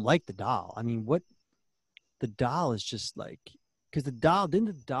 I don't like the doll. I mean, what the doll is just like, because didn't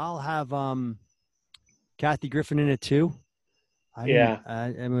the doll have Kathy Griffin in it too?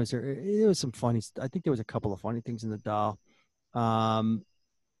 It was some funny. I think there was a couple of funny things in the doll. Not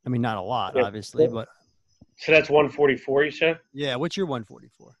a lot, obviously, but. So that's 144, you said? Yeah. What's your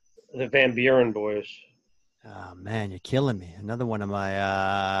 144? The Van Buren boys. Oh man, you're killing me. Another one of my.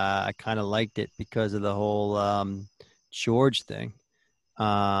 I kind of liked it because of the whole George thing.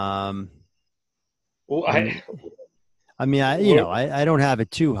 I don't have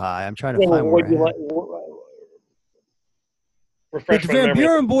it too high. I'm trying to find where. But the Van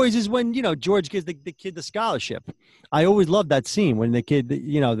Buren boys is when George gives the kid the scholarship. I always loved that scene when the kid,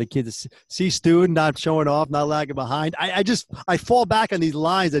 the kid C student not showing off, not lagging behind. I fall back on these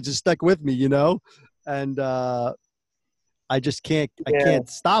lines that just stuck with me, and I just can't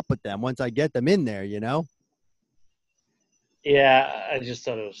stop with them once I get them in there, Yeah, I just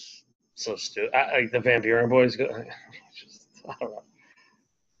thought it was so stupid. Like the Van Buren boys, I don't know.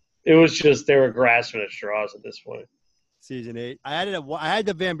 It was just they were grasping at straws at this point. Season 8. I had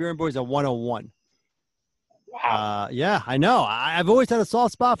the Van Buren boys at 101. Wow. Yeah, I know. I've always had a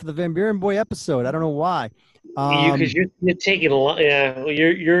soft spot for the Van Buren boy episode. I don't know why. Because you're taking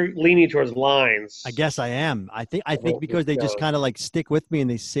you're leaning towards lines. I guess I am. I think because they just kind of like stick with me and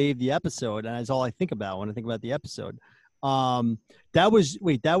they save the episode, and that's all I think about when I think about the episode. That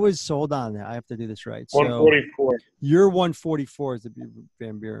was so hold on. I have to do this right. 144. So your 144 is the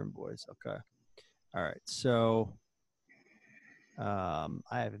Van Buren boys. Okay. All right. So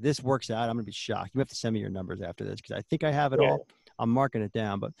if this works out, I'm gonna be shocked. You have to send me your numbers after this because I think I have it all. I'm marking it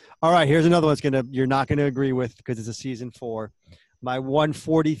down. But all right, here's another one you're not gonna agree with because it's a season 4. My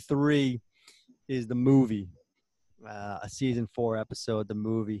 143 is the movie. A season 4 episode, the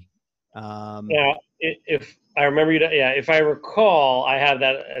movie. If I remember if I recall, I have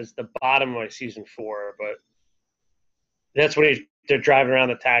that as the bottom of my season 4, but that's when they're driving around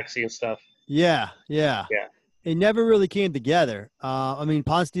the taxi and stuff. Yeah. It never really came together. I mean,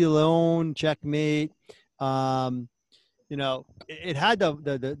 Ponce de Leon, Checkmate. It had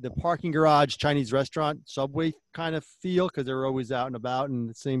the parking garage, Chinese restaurant, Subway kind of feel because they're always out and about and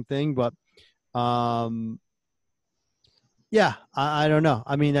the same thing. But yeah, I don't know.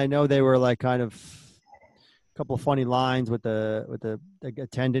 I mean, I know they were like kind of a couple of funny lines with the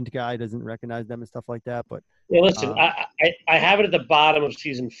attendant guy doesn't recognize them and stuff like that. But yeah, listen, I have it at the bottom of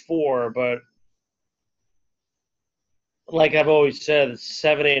season 4, but like I've always said,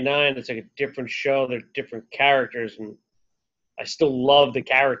 7, 8, 9, it's like a different show. They're different characters, and I still love the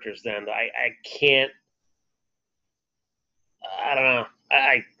characters then. I can't – I don't know.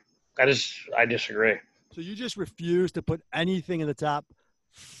 I disagree. So you just refuse to put anything in the top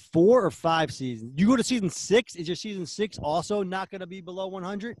 4 or 5 seasons? You go to season 6? Is your season 6 also not going to be below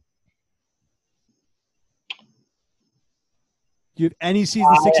 100? Do you have any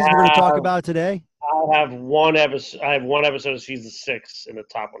season 6s we're going to talk about today? I have one episode of season 6 in the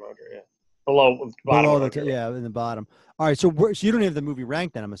top 100. Yeah, below the in the bottom. All right, so you don't have the movie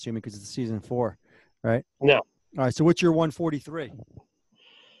ranked then, I'm assuming, because it's season 4, right? No. All right, so what's your 143?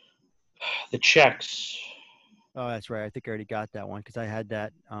 The Checks. Oh, that's right. I think I already got that one because I had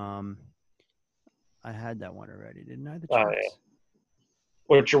that. I had that one already, didn't I? The Checks. Yeah.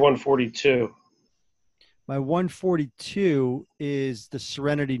 What's your 142? My 142 is the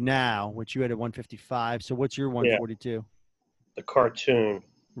Serenity Now, which you had at 155. So what's your 142? Yeah. The cartoon.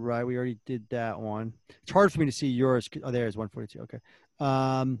 Right, we already did that one. It's hard for me to see yours. Oh, there's 142. Okay.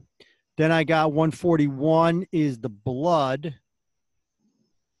 Then I got 141 is the Blood.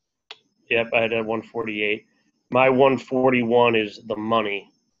 Yep, I had a 148. My 141 is the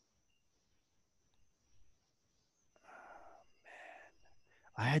Money.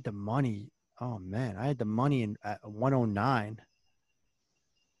 I had the Money. Oh, man. I had the Money at 109.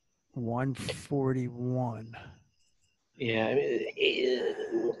 141. Yeah, I mean,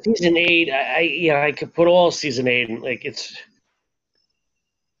 season 8. I could put all season 8 in. Like it's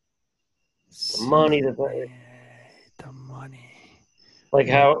the Money. The Money. Like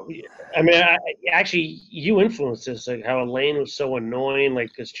how? I mean, actually, you influenced this. Like how Elaine was so annoying. Like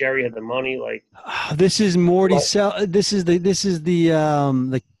because Jerry had the money. Like this is Morty sell. This is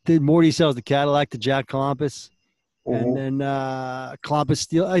the Morty sells the Cadillac to Jack Klompus. And then Klompus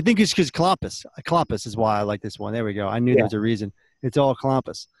steal. I think it's because Klompus is why I like this one. There we go. I knew there was a reason. It's all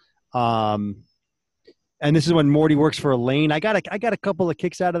Klompus. And this is when Morty works for Elaine. I got a couple of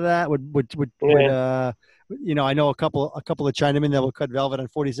kicks out of that. I know a couple of Chinamen that will cut Velvet on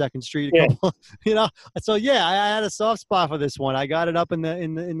 42nd Street. So I had a soft spot for this one. I got it up in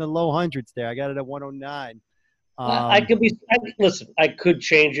the low hundreds there. I got it at 109. Listen, I could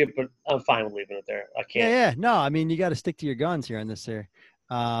change it, but I'm fine with leaving it there. I can't. Yeah. No, I mean, you got to stick to your guns here on this here.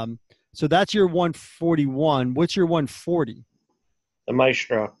 So that's your 141. What's your 140? The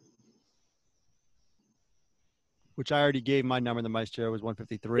Maestro. Which I already gave my number. The Maestro was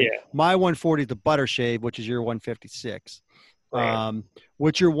 153. Yeah. My 140 is the Butter Shave, which is your 156. Right.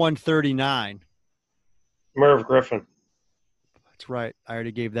 What's your 139? Merv Griffin. That's right. I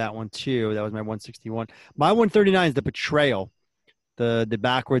already gave that one too. That was my 161. My 139 is the Betrayal, the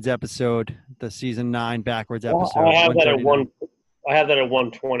backwards episode, the season 9 backwards episode. I have that at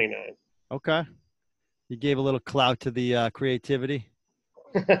 129. Okay. You gave a little clout to the creativity.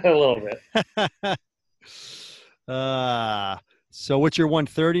 A little bit. So what's your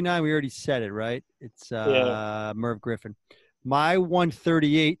 139? We already said it, right? It's Merv Griffin. My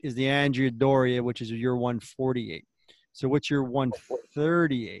 138 is the Andrea Doria, which is your 148. So what's your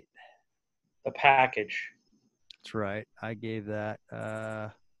 138? The package. That's right. I gave that.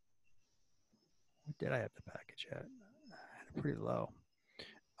 What did I have the package at? I had it pretty low.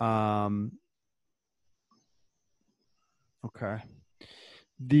 Okay.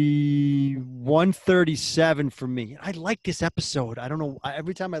 The 137 for me. I like this episode. I don't know.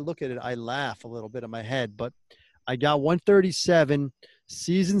 Every time I look at it, I laugh a little bit in my head. But I got 137,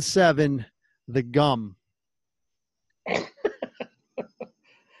 season 7, The Gum.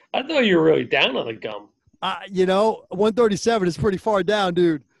 I thought you were really down on the gum. 137 is pretty far down,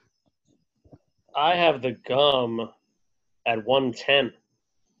 dude. I have the gum at 110.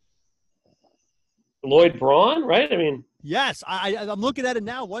 Lloyd Braun, right? I mean, yes, I'm looking at it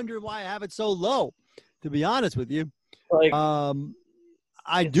now, wondering why I have it so low. To be honest with you, like, I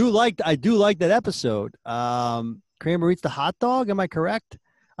do like that episode. Kramer eats the hot dog. Am I correct?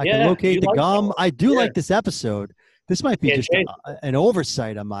 I can locate the gum. I do like this episode. This might be just an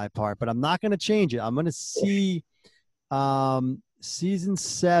oversight on my part, but I'm not going to change it. I'm going to see season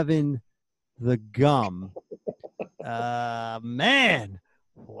 7, The Gum. Man,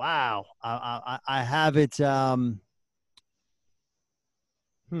 wow. I have it.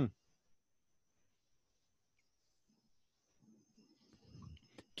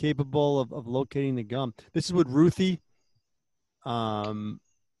 Capable of locating the gum. This is with Ruthie.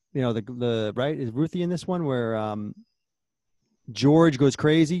 The right, is Ruthie in this one where George goes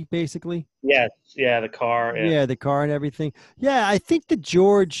crazy, basically? Yes, yeah, the car. Yeah, the car and everything. Yeah, I think the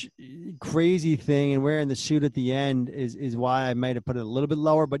George crazy thing and wearing the suit at the end is why I might have put it a little bit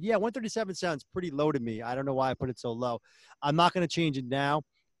lower. But yeah, 137 sounds pretty low to me. I don't know why I put it so low. I'm not going to change it now.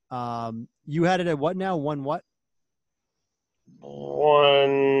 You had it at what now? What?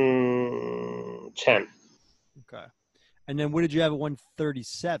 110. Okay. And then what did you have at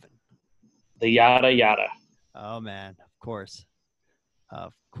 137? The yada yada. Oh man, of course.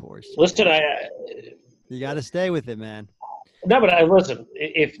 Listen, you got to stay with it, man. No, but listen.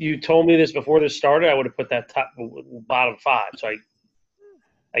 If you told me this before this started, I would have put that bottom 5. So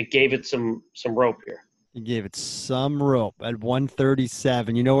I gave it some rope here. You gave it some rope at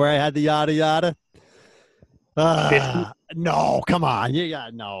 137. You know where I had the yada yada? 50? No, come on.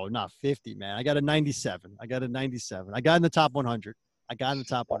 No, not 50, man. I got a 97. I got in the top 100.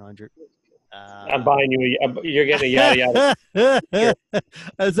 I'm buying you. You're getting a yada yada.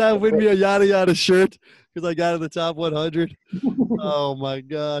 That's how win me a yada yada shirt because I got in the top 100. Oh my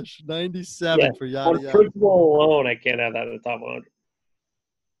gosh, 97 for yada yada. Principle alone, I can't have that in the top 100.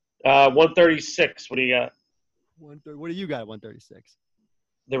 136. What do you got? What do you got? 136.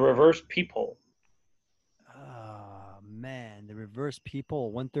 The reverse peephole. Oh man, the reverse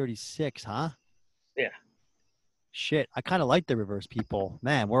peephole. 136, huh? Yeah. Shit, I kind of like the reverse peephole.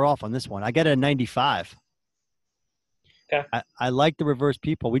 Man, we're off on this one. I got it at 95. Okay. I like the reverse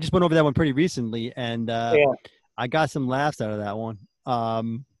peephole. We just went over that one pretty recently, and I got some laughs out of that one.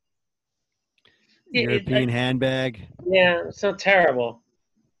 European handbag. Yeah, it's not terrible,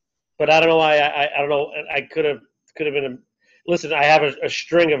 but I don't know why. I don't know. I could have been. Listen, I have a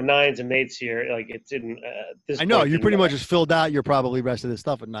string of 9s and 8s here. Like it didn't. I know you pretty much just filled out your probably rest of this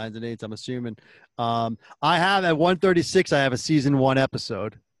stuff at 9s and 8s. I'm assuming. I have at 136. I have a season 1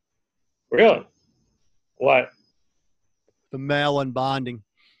 episode. Really? What? The mail and bonding.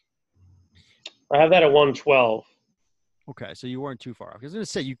 I have that at 112. Okay, so you weren't too far off. I was going to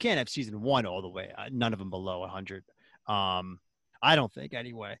say you can't have season 1 all the way. None of them below 100. I don't think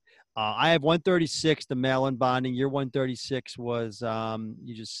anyway. I have 136, the mail and bonding. Your 136 was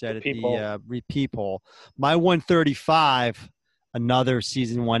you just said it, the peephole. My 135, another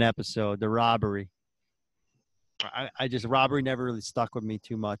season 1 episode, the robbery. Robbery never really stuck with me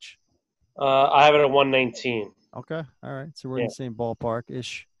too much. I have it at 119. Okay, all right. So we're in the same ballpark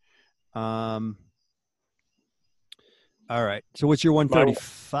ish. All right. So what's your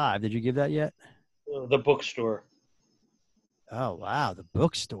 135? Did you give that yet? The bookstore. Oh, wow. The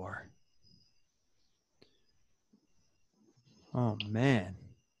bookstore. Oh, man.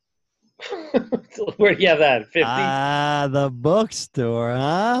 Where do you have that? 50? The bookstore,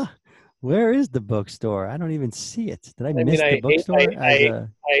 huh? Where is the bookstore? I don't even see it. Did I miss the bookstore? I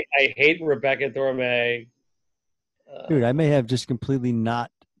hate Rebecca Dorme. Dude, I may have just completely not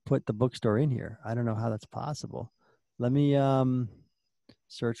put the bookstore in here. I don't know how that's possible. Let me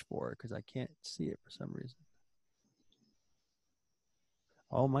search for it because I can't see it for some reason.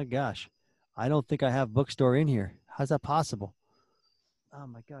 Oh my gosh. I don't think I have bookstore in here. How's that possible? Oh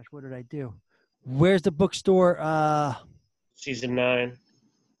my gosh, what did I do? Where's the bookstore? Season 9.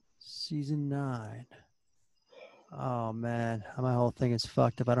 Season 9. Oh man, my whole thing is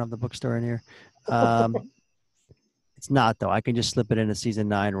fucked if I don't have the bookstore in here. It's not, though. I can just slip it in a season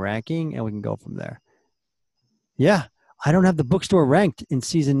 9 ranking, and we can go from there. Yeah, I don't have the bookstore ranked in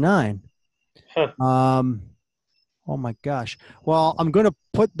season 9. Huh. Oh my gosh. Well, I'm gonna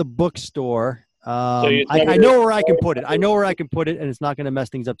put the bookstore. So I know where I can put it. I know where I can put it, and it's not gonna mess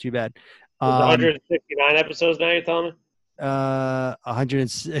things up too bad. There's 169 episodes now. You're telling me?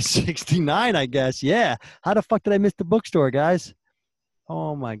 169, I guess. Yeah. How the fuck did I miss the bookstore, guys?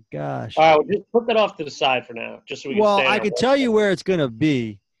 Oh my gosh. All right, well, just put that off to the side for now, just so we can Well, stay. I could tell you where it's gonna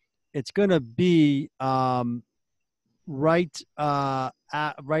be. It's gonna be right right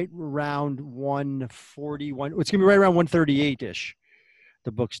around 141. It's gonna be right around 138-ish.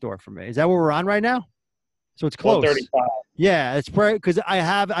 The bookstore for me. Is that where we're on right now? So it's close. 135. Yeah, it's probably because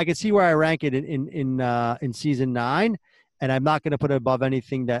I can see where I rank it in season 9, and I'm not going to put it above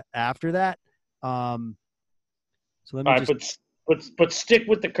anything that after that. So let me but stick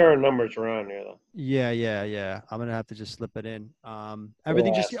with the current numbers around here though. Yeah. I'm gonna have to just slip it in.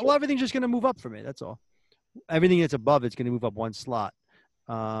 Everything's just gonna move up for me. That's all. Everything that's above it's gonna move up one slot.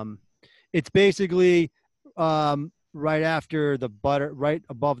 It's basically right after right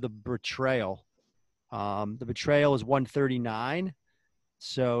above the betrayal. The betrayal is 139,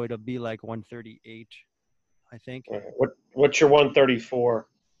 so it'll be like 138, I think. What's your 134?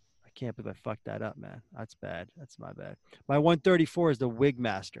 I can't believe I fucked that up, man. That's bad. That's my bad. My 134 is the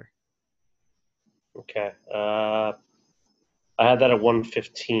Wigmaster. Okay. I had that at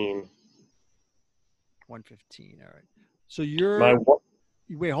 115. 115. All right. So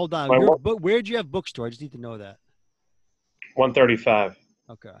wait, hold on. Where'd you have bookstore? I just need to know that. 135.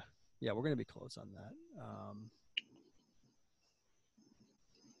 Okay. Yeah, we're gonna be close on that.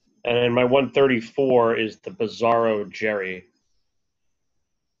 And then my 134 is the Bizarro Jerry.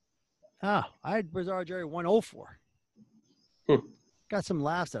 I had Bizarro Jerry 104. Got some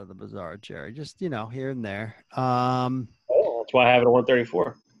laughs out of the Bizarro Jerry, just here and there. That's why I have it at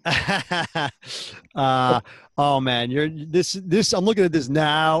 134. Oh man, this. I'm looking at this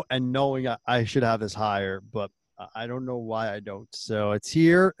now and knowing I should have this higher, but I don't know why I don't. So it's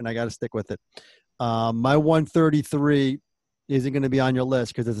here, and I got to stick with it. My 133 isn't going to be on your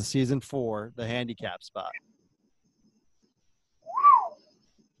list because it's a season 4, the handicap spot.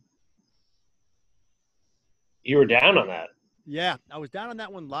 You were down on that. Yeah, I was down on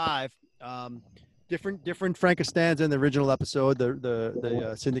that one live. Different Frank Costanza in the original episode.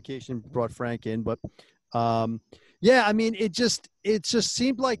 The syndication brought Frank in, but yeah, I mean, it just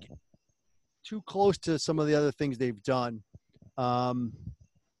seemed like too close to some of the other things they've done. I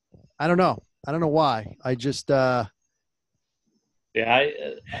don't know why. I just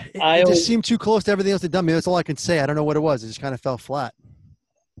it just seemed too close to everything else they've done. Maybe that's all I can say. I don't know what it was. It just kind of fell flat.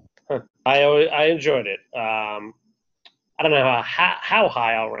 I enjoyed it. I don't know how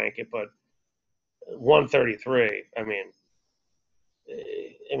high I'll rank it, but 133. I mean,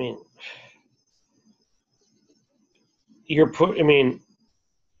 that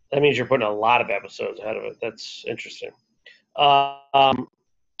means you're putting a lot of episodes ahead of it. That's interesting. What are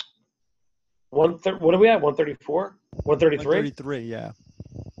we at? 134? 133? 133, yeah.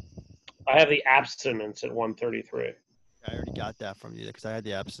 I have the abstinence at 133. I already got that from you because I had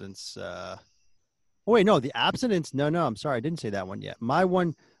the abstinence. Oh wait, no, the abstinence. No, I'm sorry, I didn't say that one yet.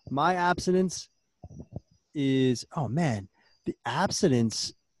 My abstinence is. Oh man, the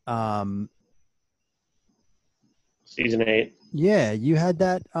abstinence. Season 8. Yeah, you had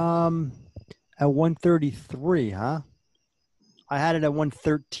that at 133, huh? I had it at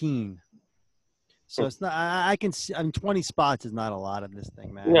 113. So it's not. I can see. I mean, 20 spots is not a lot of this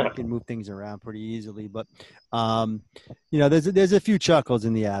thing, man. Yeah. You can move things around pretty easily, but there's a few chuckles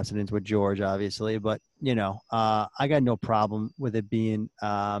in the abstinence with George, obviously, but I got no problem with it being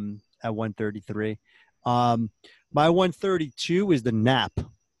at 133. My 132 is the nap.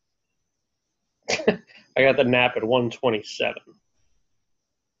 I got the nap at 127.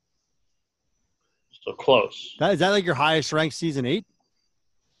 So close. Is that like your highest ranked season 8?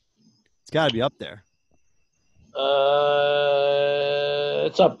 It's got to be up there.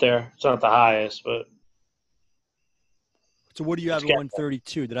 It's up there. It's not the highest, but. So what do you have at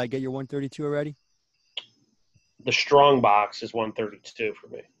 132? Did I get your 132 already? The strong box is 132 for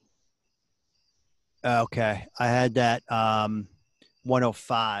me. Okay, I had that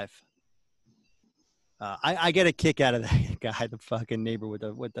 105. I get a kick out of that guy, the fucking neighbor with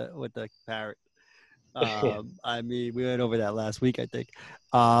the parrot. I mean, we went over that last week, I think.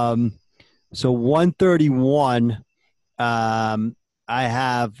 So 131, I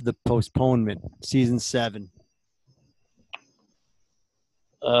have the postponement, season 7.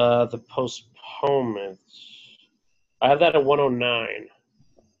 The postponement. I have that at 109.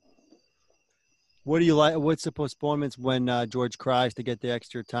 What do you like? What's the postponements when George cries to get the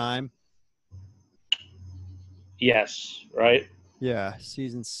extra time? Yes, right. Yeah,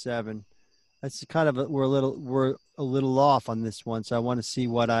 season 7. That's kind of we're a little off on this one, so I want to see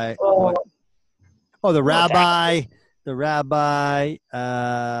what. Well, Oh, the no, it's happened. rabbi, the rabbi.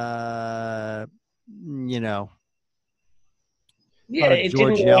 You know, a Yeah, lot of it didn't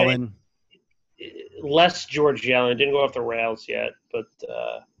George go yelling. less George yelling. Didn't go off the rails yet, but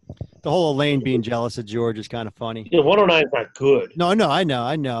The whole Elaine being jealous of George is kind of funny. 109 is not good. No, no, I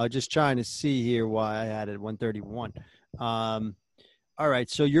know. Just trying to see here why I had it 131. Um, all right,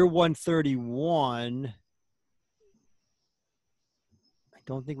 so you're 131. I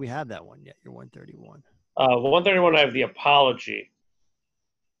don't think we have that one yet. You're 131. 131, I have the apology,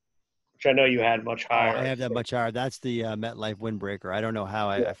 which I know you had much Oh, higher. I have that much higher. That's the MetLife windbreaker. I don't know how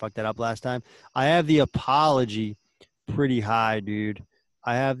I fucked that up last time. I have the apology pretty high, dude.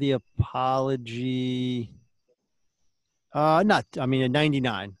 I have the apology. Not. I mean, a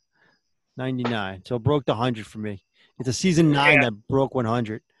 99. 99. So it broke the 100 for me. It's a season 9 Yeah, that broke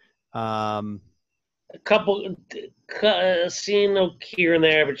 100. Um, a couple scene here and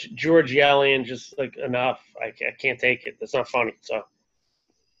there, but George yelling just like enough. I can't take it. That's not funny. So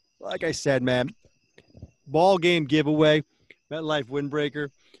like I said, man, ball game giveaway, MetLife windbreaker.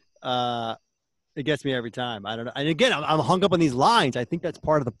 Uh, it gets me every time. I don't know. And again, I'm hung up on these lines. I think that's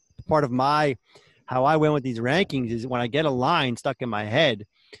part of my how I went with these rankings is when I get a line stuck in my head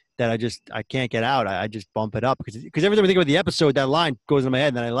that I can't get out. I just bump it up because every time I think about the episode, that line goes in my head,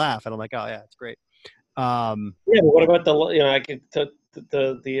 and then I laugh, and I'm like, oh yeah, it's great. yeah, but what about I could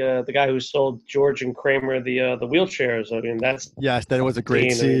the guy who sold George and Kramer the wheelchairs. I mean, that's Yes, that was a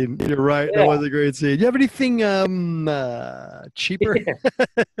great scene. I mean, scene. You're right. That yeah, was a great scene. You have anything cheaper?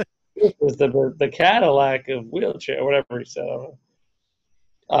 yeah. It was the Cadillac of wheelchair, whatever he said. No,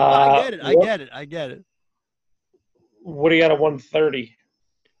 I get it. I What get it. I get it. what do you got at 130?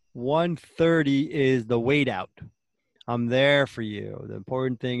 130 is the wait out. I'm there for you. The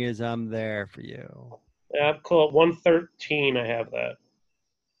important thing is I'm there for you. Yeah, I've called 113. I have that.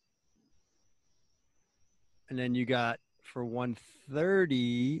 And then you got for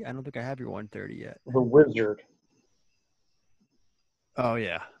 130. I don't think I have your 130 yet. The Wizard. Oh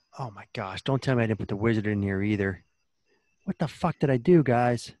yeah. Oh my gosh. Don't tell me I didn't put the wizard in here either. What the fuck did I do,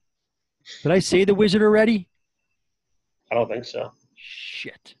 guys? Did I say the wizard already? I don't think so.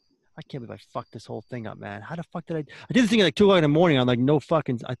 Shit. I can't believe I fucked this whole thing up, man. How the fuck did I did the thing at like 2 o'clock in the morning. I'm like, no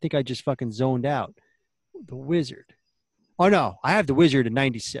fucking, I think I just fucking zoned out. The wizard. Oh no, I have the wizard at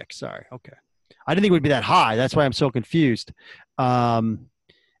 96. Sorry. Okay. I didn't think it would be that high. That's why I'm so confused. Um,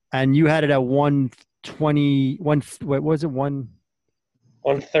 and you had it at 120, what was it?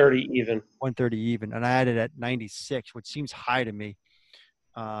 130 even. 130 even. And I had it at 96, which seems high to me.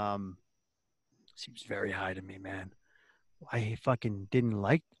 Um, seems very high to me, man. I fucking didn't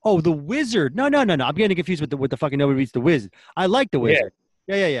like. Oh, the wizard. No, no, no, no. I'm getting confused with the fucking nobody beats the wizard. I like the Yeah. wizard.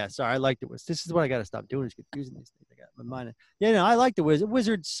 Yeah. Sorry, I like the wizard. This is what I got to stop doing is confusing these things. I got my mind. Yeah, no, I like the wizard.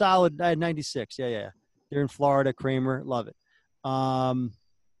 Wizard solid. I had 96. Yeah. They're in Florida. Kramer, love it. All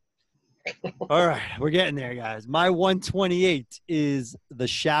right, we're getting there, guys. My 128 is the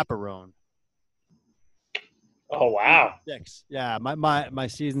chaperone. Oh wow. 6. Yeah, my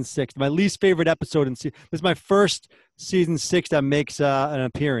season 6. My least favorite episode this is my first season 6 that makes an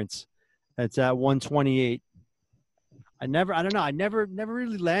appearance. It's at 128. I don't know. I never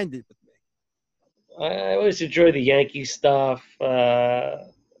really landed with me. I always enjoy the Yankee stuff. Yeah,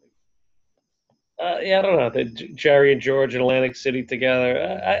 I don't know. Jerry and George in Atlantic City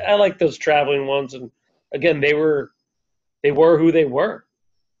together. I like those traveling ones, and again, they were who they were,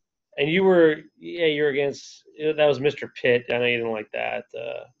 and you're against. That was Mr. Pitt. I know you didn't like that.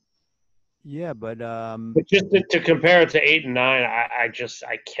 Yeah, but But just to compare it to 8 and 9, I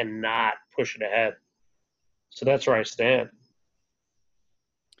cannot push it ahead. So that's where I stand.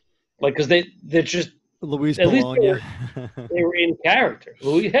 Like, because they're just Luis at least Bologna. they were in character.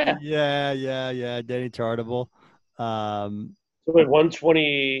 Well, yeah. Yeah. Danny Tartable. So wait,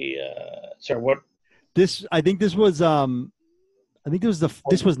 120. Sorry, what? I think this was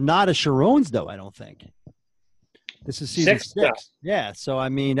this was not a Sharon's though. I don't think. This is season 6. Now. Yeah, so I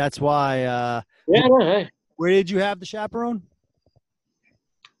mean that's why. Yeah, no, hey. Where did you have the chaperone?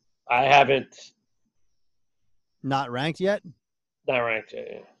 I haven't Not ranked yet. not ranked it.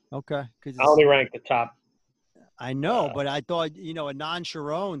 Yeah. Okay, I only ranked the top. I know, but I thought a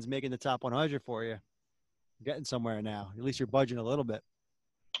non-Sharon's making the top 100 for you. You're getting somewhere now. At least you're budging a little bit.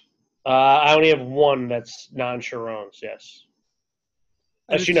 I only have one that's non-Sharon's. Yes.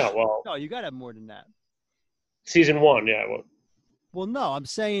 As you know, well, no, you got to have more than that. season 1, yeah. Well, no, I'm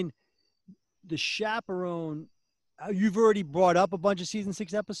saying the Chaperone. You've already brought up a bunch of season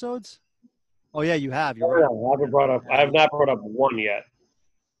 6 episodes. Oh yeah, you have. You're right. I have not brought up one yet.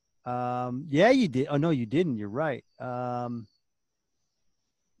 Yeah, you did. Oh no, you didn't. You're right.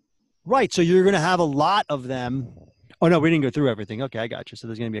 Right. So you're going to have a lot of them. Oh no, we didn't go through everything. Okay, I got you. So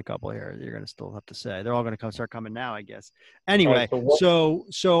there's going to be a couple here you're going to still have to say. They're all going to start coming now, I guess. Anyway, right,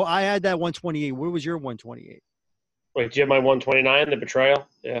 so I had that 128. Where was your 128? Wait, do you have my 129, The Betrayal?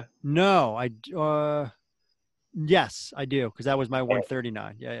 Yeah. No, yes, I do, because that was my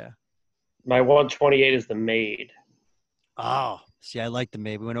 139. Yeah. My 128 is The Maid. Oh, see, I like The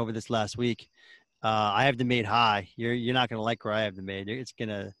Maid. We went over this last week. I have The Maid high. You're not going to like where I have The Maid. It's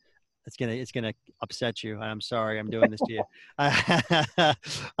gonna upset you. I'm sorry, I'm doing this to you. I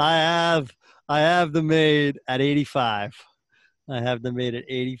have The Maid at 85. I have The Maid at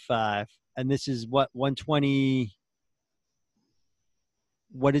 85, and this is what 120.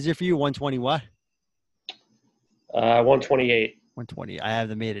 What is it for you? 120 what? 128. 120. I have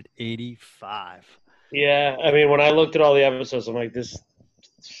The Maid at 85. Yeah, I mean, when I looked at all the episodes, I'm like, this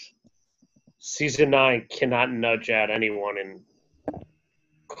season 9 cannot nudge out anyone in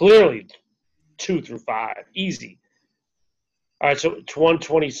clearly 2 through 5. Easy. All right, so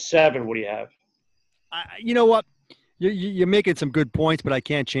 127, what do you have? You know what? You're making some good points, but I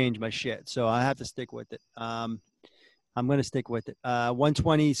can't change my shit, so I have to stick with it. I'm going to stick with it.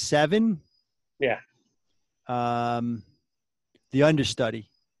 127. Yeah. The Understudy.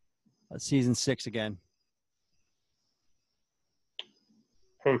 Season 6 again.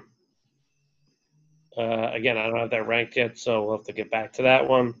 Again, I don't have that ranked yet, so we'll have to get back to that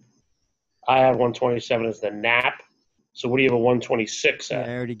one. I have 127 as The Nap. So what do you have a 126 at?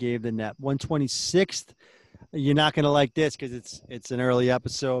 Yeah, I already gave The Nap. 126th. You're not going to like this because it's an early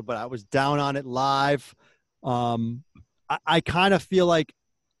episode, but I was down on it live. I kind of feel like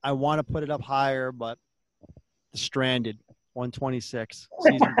I want to put it up higher, but Stranded, 126,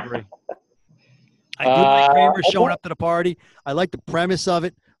 season 3. I do like Kramer showing up to the party. I like the premise of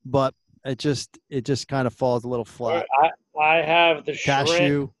it, but it just kind of falls a little flat. I have the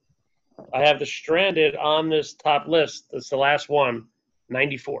Cashew. I have the Stranded on this top list. That's the last one,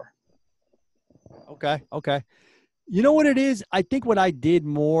 94. Okay. You know what it is? I think what I did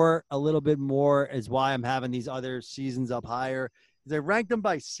a little bit more is why I'm having these other seasons up higher. Is I ranked them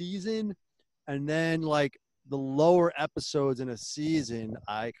by season, and then like the lower episodes in a season,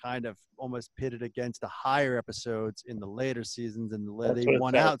 I kind of almost pitted against the higher episodes in the later seasons, and they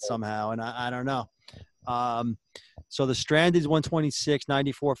won out somehow. And I don't know. So the Stranded is 126,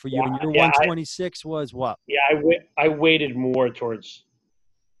 94 for you, and your 126 was what? Yeah, I weighted more towards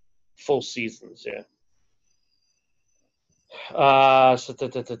full seasons. Yeah.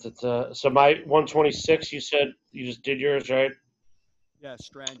 So my 126, you said you just did yours, right? Yeah,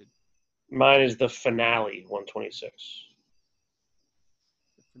 Stranded. Mine is the finale, 126.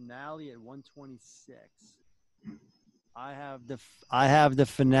 The finale at 126. I have the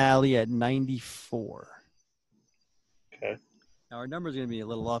finale at 94. Okay. Now our number is going to be a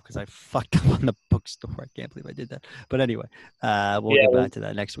little off because I fucked up on the bookstore. I can't believe I did that. But anyway, we'll get back to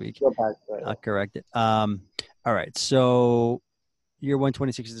that next week. I'll correct it. All right. So your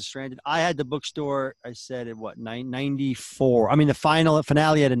 126 is the Stranded. I had the bookstore. I said at what 94. I mean the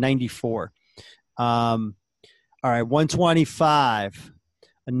finale at a 94. All right. 125.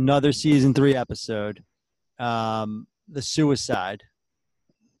 Another season 3 episode. The Suicide.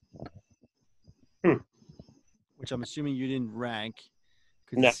 Which I'm assuming you didn't rank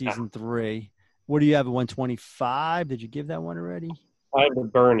because it's season 3. What do you have at 125? Did you give that one already? I have The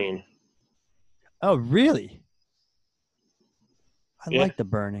Burning. Oh, really? I like The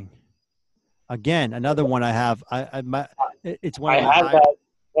Burning. Again, another one I have. It's one. I have that.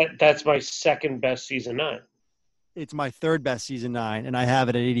 That's my second best season 9. It's my third best season 9, and I have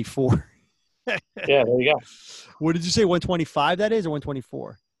it at 84. Yeah, there you go. What did you say? 125 that is, or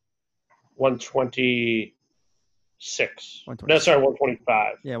 124? 126. No, sorry,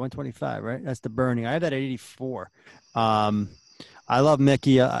 125. Yeah, 125, right? That's The Burning. I have that at 84. I love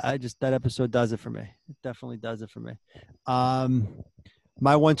Mickey. I just, that episode does it for me. It definitely does it for me.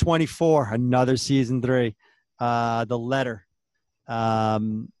 My 124, another season 3. The Letter. That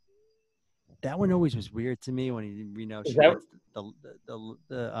one always was weird to me when he, The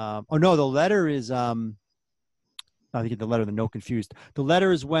Letter is I think the Letter, the No Confused. The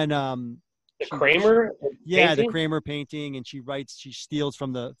Letter is when the Kramer painting? The Kramer painting, and she steals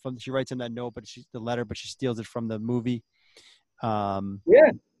she writes him that note, but she's the letter, but she steals it from the movie.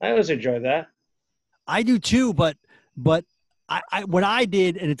 Yeah, I always enjoy that. I do too, but I when I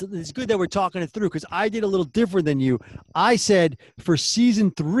did, and it's good that we're talking it through because I did a little different than you. I said for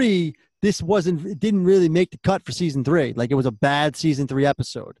season 3, it didn't really make the cut for season 3. Like, it was a bad season 3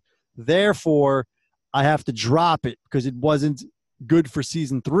 episode. Therefore, I have to drop it because it wasn't good for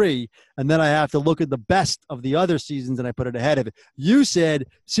season 3. And then I have to look at the best of the other seasons and I put it ahead of it. You said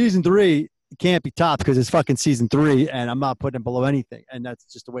season 3 can't be topped because it's fucking season 3 and I'm not putting it below anything. And that's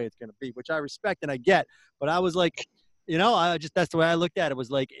just the way it's going to be, which I respect and I get. But I was like, that's the way I looked at it. Was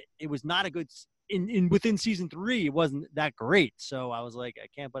like, it was not a good within season 3. It wasn't that great. So I was like, I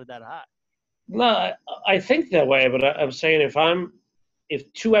can't put it that high. No, I think that way, but I'm saying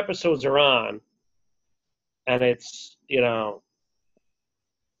if 2 episodes are on and it's, I don't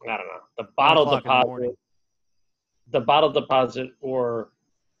know, the bottle deposit or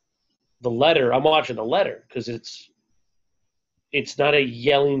the letter. I'm watching the letter because it's not a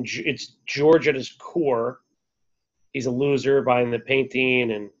yelling. It's George at his core. He's a loser buying the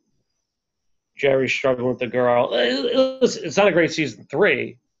painting, and Jerry's struggling with the girl. It's not a great season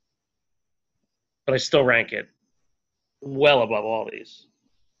 3, but I still rank it well above all these.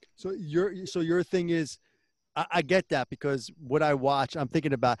 So your thing is, I get that because what I watch, I'm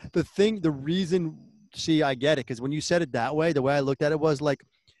thinking about the reason. See, I get it because when you said it that way, the way I looked at it was like,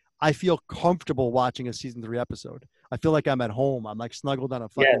 I feel comfortable watching a season 3 episode. I feel like I'm at home. I'm like snuggled on a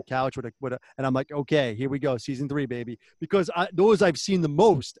fucking couch and I'm like, okay, here we go, season 3, baby. Because those I've seen the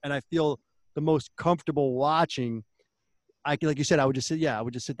most, and I feel the most comfortable watching. Like you said, I would just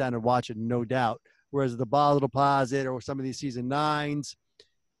sit down and watch it, no doubt. Whereas the Bottle Deposit or some of these season 9s.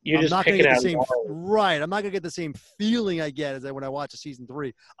 You're just not going to get the same, right. I'm not going to get the same feeling I get as when I watch a season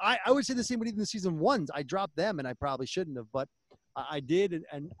 3. I would say the same with even the season 1s. I dropped them, and I probably shouldn't have, but I did,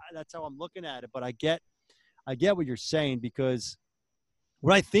 and that's how I'm looking at it. But I get what you're saying because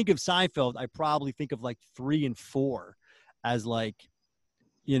when I think of Seinfeld, I probably think of like 3 and 4 as like,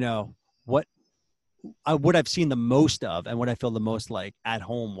 what I've seen the most of and what I feel the most like at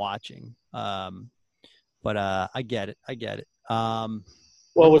home watching. But I get it.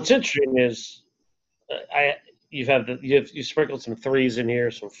 Well, what's interesting is you sprinkled some 3s in here,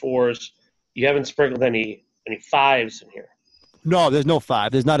 some 4s. You haven't sprinkled any 5s in here. No, there's no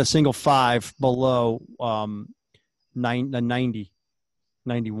 5. There's not a single 5 below 90,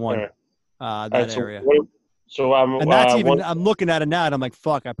 91. Right. That area. I'm looking at it now and I'm like,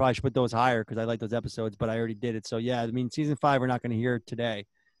 fuck, I probably should put those higher because I like those episodes, but I already did it. So yeah, I mean, season 5 we're not going to hear today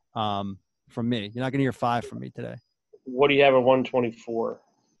from me. You're not going to hear 5 from me today. What do you have at 124?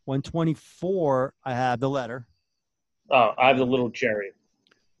 124, I have the letter. Oh, I have the little Jerry.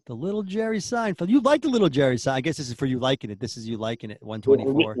 The little Jerry Seinfeld. You like the little Jerry Seinfeld. I guess this is for you liking it. This is you liking it.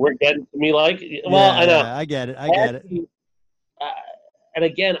 124. We're getting to me like it. Well, I know. Yeah, I get it. And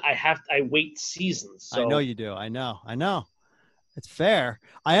again, I wait seasons. So. I know you do. I know. It's fair.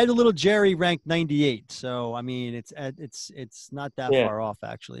 I had the little Jerry ranked 98. So, I mean, it's not that far off,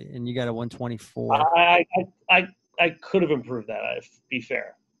 actually. And you got a 124. I could have improved that, if be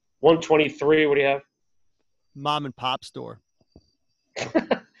fair. 123, what do you have? Mom and Pop Store.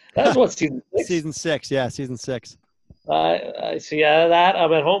 That's what season 6? Season 6, yeah, season 6. I see that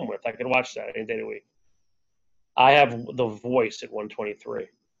I'm at home with. I can watch that any day of the week. I have The Voice at 123.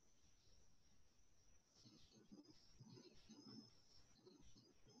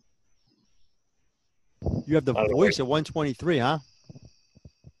 You have The Voice at 123, huh?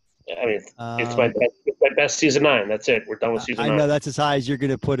 I mean, it's my best season 9. That's it. We're done with season 9. I know that's as high as you're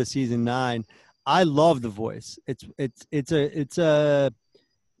going to put a season 9. I love The Voice. It's an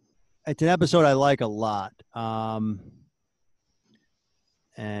episode I like a lot.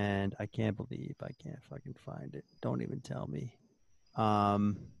 And I can't believe I can't fucking find it. Don't even tell me.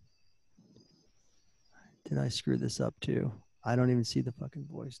 Did I screw this up too? I don't even see The fucking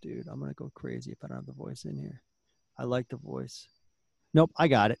Voice, dude. I'm going to go crazy if I don't have The Voice in here. I like The Voice. Nope, I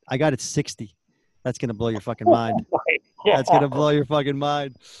got it. I got it 60. That's going to blow your fucking mind. That's going to blow your fucking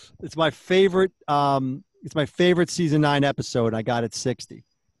mind. It's my favorite season 9 episode. I got it 60.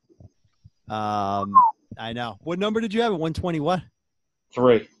 I know. What number did you have? 120 what?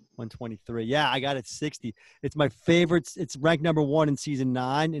 3. 123. Yeah, I got it 60. It's my favorite. It's ranked number 1 in season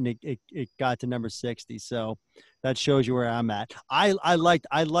 9, and it got to number 60. So that shows you where I'm at. I liked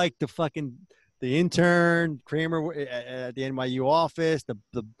the fucking the intern Kramer at the NYU office. The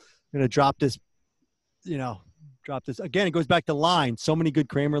gonna drop this again. It goes back to lines. So many good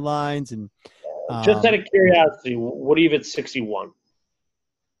Kramer lines and. Just out of curiosity, what do you have at 61?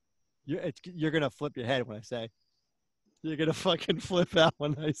 You're gonna flip your head when I say. You're gonna fucking flip out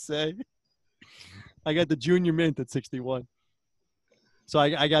when I say. I got the Junior Mint at 61. So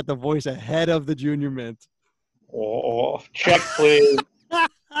I got The Voice ahead of the Junior Mint. Oh, check please.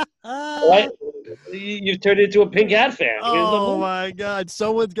 What? You've turned into a Pink Hat fan. Oh my God!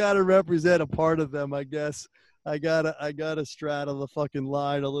 Someone's got to represent a part of them, I guess. I gotta straddle the fucking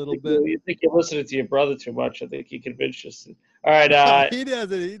line a little bit. You think you're listening to your brother too much? I think he convinced you. All right. No, he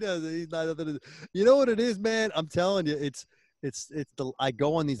doesn't. He doesn't. He's not. You know what it is, man? I'm telling you, it's the. I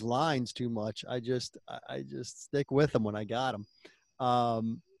go on these lines too much. I just stick with them when I got them.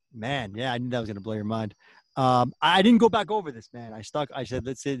 Man, yeah, I knew that was gonna blow your mind. I didn't go back over this, man. I said,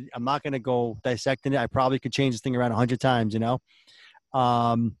 let's say I'm not gonna go dissecting it. I probably could change this thing around 100 times, you know.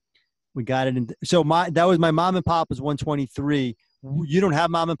 We got it in. So that was my mom and pop was 123. You don't have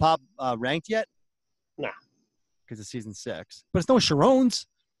mom and pop ranked yet? Nah. Because it's season 6. But it's no Sharon's.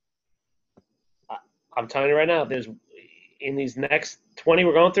 I'm telling you right now, there's in these next 20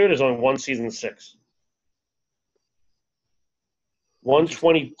 we're going through, there's only one season 6.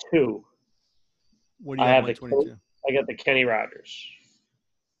 122. What do you have? 122. I got the Kenny Rogers.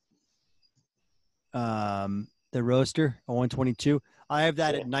 The roaster, a 122. I have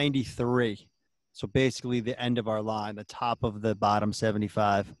that at 93. So basically the end of our line, the top of the bottom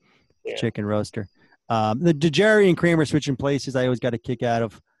 75 chicken roaster. The Jerry and Kramer switching places, I always got a kick out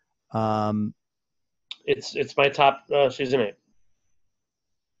of. It's my top season 8.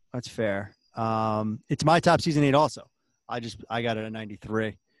 That's fair. It's my top season 8 also. I got it at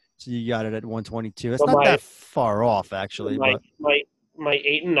 93. So you got it at 122. It's not that far off, actually. My 8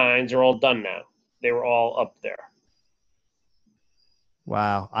 and 9s are all done now. They were all up there.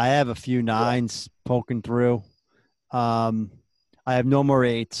 Wow. I have a few 9s poking through. I have no more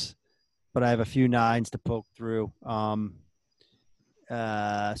 8s, but I have a few 9s to poke through.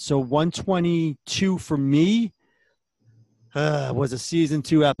 So 122 for me was a season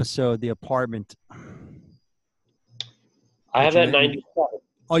 2 episode, The Apartment. I have that 97.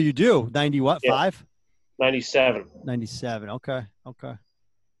 Oh, you do? 90 what? Yeah. 5? 97. 97. Okay.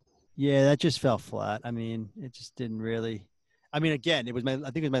 Yeah, that just fell flat. I mean, it just didn't really. I mean, again, I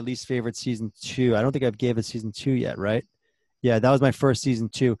think it was my least favorite season 2. I don't think I've gave it season 2 yet, right? Yeah, that was my first season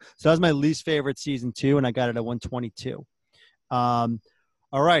 2. So that was my least favorite season 2, and I got it at 122. All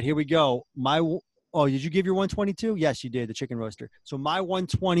right, here we go. Did you give your 122? Yes, you did, the chicken roaster. So my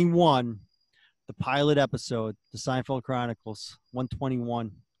 121, the pilot episode, the Seinfeld Chronicles,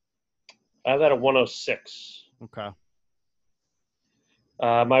 121. I have that at 106. Okay.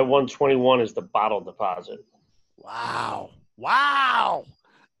 My 121 is the bottle deposit. Wow.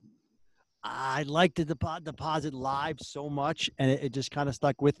 I liked the deposit live so much, and it just kind of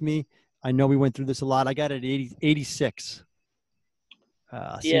stuck with me. I know we went through this a lot. I got it at 86.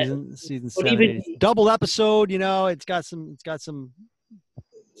 Season 7. Double episode, you know, it's got some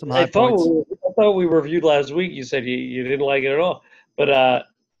high points. I thought we reviewed last week. You said you didn't like it at all. But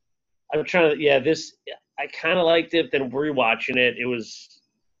I'm trying to I kind of liked it. Then rewatching it, it was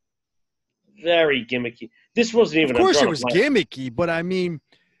very gimmicky. This wasn't even. Of course, it was gimmicky, but I mean,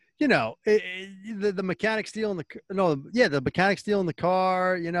 you know, the mechanic stealing the mechanic stealing the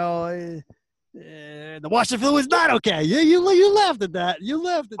car. You know, the washer fluid was not okay. You laughed at that.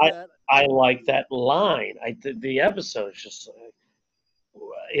 I like that line. The episode is just,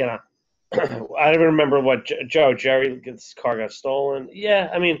 you know, I don't remember what Jerry's car got stolen. Yeah,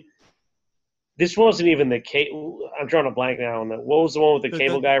 I mean. This wasn't even the cable. I'm drawing a blank now. What was the one with the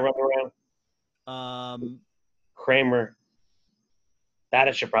cable guy running around? Kramer. That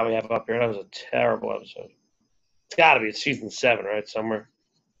I should probably have up here. That was a terrible episode. It's got to be season 7, right? Somewhere.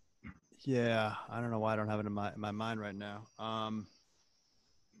 Yeah, I don't know why I don't have it in my mind right now.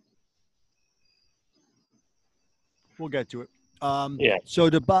 We'll get to it. Yeah.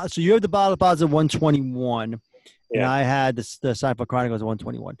 So you have the bottle deposit 121. And I had the Seinfeld Chronicles at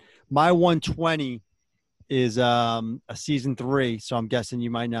 121. My 120 is a season 3, so I'm guessing you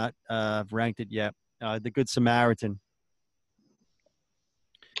might not have ranked it yet. The Good Samaritan.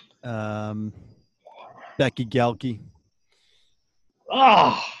 Becky Gelke.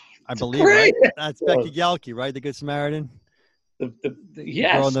 Oh, I believe right? That's Becky Gelke, right? The Good Samaritan.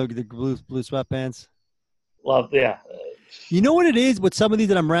 Yes. Girl in the blue sweatpants. Love, yeah. You know what it is with some of these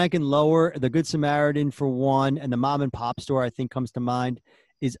that I'm ranking lower, the Good Samaritan for one, and the Mom and Pop Store I think comes to mind,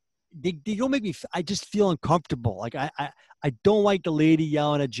 is they don't make me – I just feel uncomfortable. Like I don't like the lady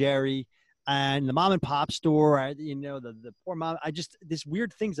yelling at Jerry, and the Mom and Pop Store, you know, the poor mom. There's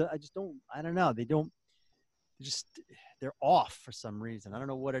weird things that I just don't – I don't know. They're off for some reason. I don't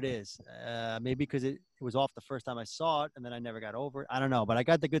know what it is. Maybe because it was off the first time I saw it, and then I never got over it. I don't know. But I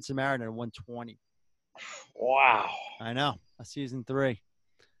got the Good Samaritan at 120. Wow. I know. A season 3.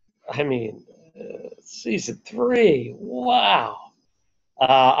 I mean, season 3. Wow.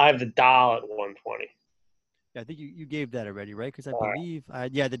 I have the doll at 120. Yeah, I think you gave that already, right? Because I All right. believe,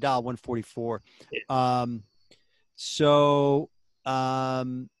 the dial 144. Yeah. So,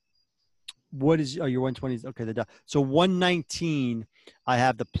 what is, your 120s? Okay, the dial. So 119, I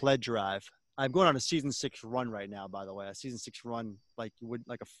have the pledge drive. I'm going on a season 6 run right now, by the way. A season 6 run, like you would,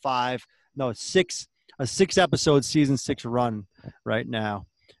 like a 6 episode season 6 run right now.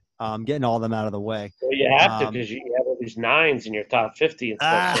 Getting all them out of the way. Well, you have to Um, because you have all these 9s in your top 50 and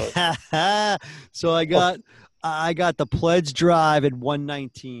stuff. So so I got the pledge drive at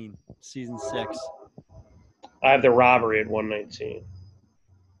 119, season 6. I have the robbery at 119.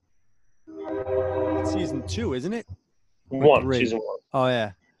 It's season 2, isn't it? Or 3? Season 1. Oh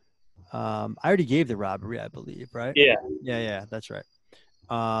yeah. I already gave the robbery, I believe, right? Yeah. Yeah, that's right.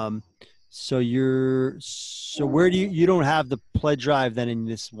 So where do you don't have the pledge drive then in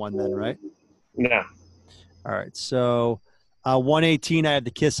this one then, right? No. All right. So 118, I have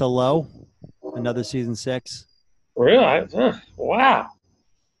the Kiss Hello, another season 6. Really? Wow.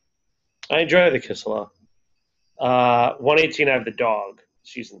 I enjoy the Kiss Hello. 118, I have the dog,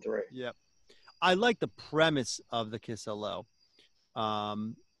 season 3. Yep. I like the premise of the Kiss Hello. I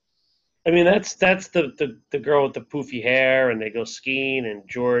mean, that's the girl with the poofy hair, and they go skiing, and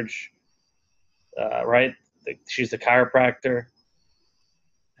George, right? She's the chiropractor.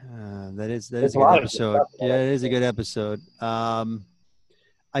 That is a There's a good lot of good episode. stuff in Yeah, that. it is a good episode.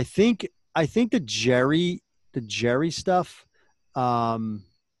 I think the Jerry stuff, I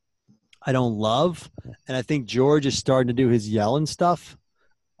don't love, and I think George is starting to do his yelling stuff.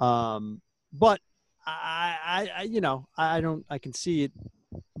 But I can see it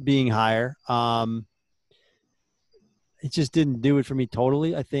being higher. It just didn't do it for me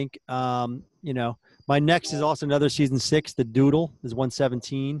totally. I think, my next is also another season 6. The Doodle is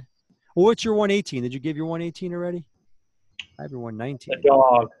 117. Well, what's your 118? Did you give your 118 already? I have your 119. The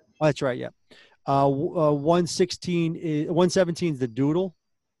dog. Oh, that's right. Yeah. 117 is The Doodle.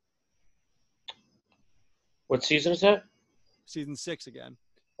 What season is that? Season 6 again.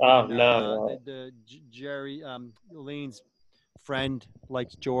 Oh, And, no. Jerry, Elaine's friend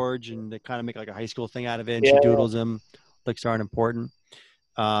likes George, and they kind of make like a high school thing out of it. And Yeah. she doodles him. Looks aren't important.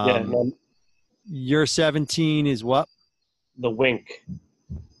 No. Your 17 is what? The Wink,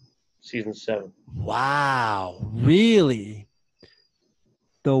 season 7. Wow, really?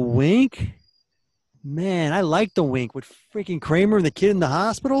 The Wink? Man, I like The Wink with freaking Kramer and the kid in the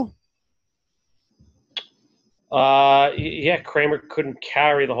hospital. Yeah, Kramer couldn't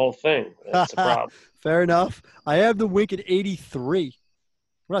carry the whole thing. That's the problem. Fair enough. I have The Wink at 83.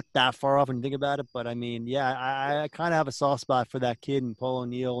 We're not that far off when you think about it, but I mean, yeah, I kind of have a soft spot for that kid and Paul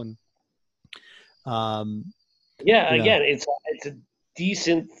O'Neill, and yeah, again, it's a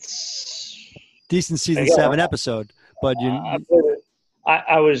decent season 7 episode, but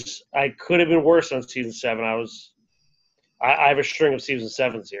I could have been worse on season 7. I have a string of season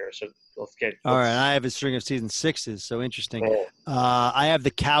 7s here, so all right. I have a string of season 6s, so interesting. Yeah. I have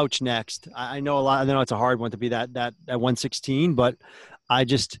The Couch next. I know a lot. I know it's a hard one to be that 116, but I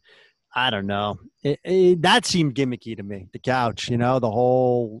don't know. That seemed gimmicky to me. The Couch, the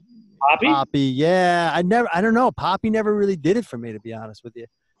whole Poppy. Yeah, I don't know. Poppy never really did it for me, to be honest with you.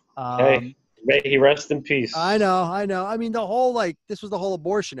 Hey, may he rest in peace. I know. I mean, the whole this was the whole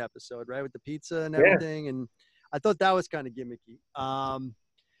abortion episode, right, with the pizza and everything, and I thought that was kind of gimmicky.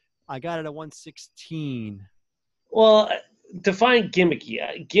 I got it at 116. Well, define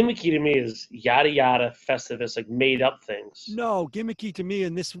gimmicky. Gimmicky to me is yada yada, Festivus, like made up things. No, gimmicky to me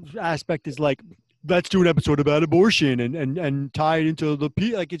in this aspect is like, let's do an episode about abortion and tie it into the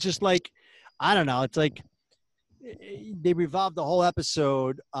like, it's just like, I don't know. It's like they revolved the whole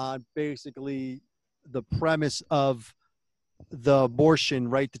episode on basically the premise of the abortion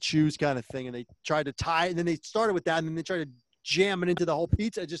right to choose kind of thing, and they tried to tie it, and then they started with that, and then they tried to jam it into the whole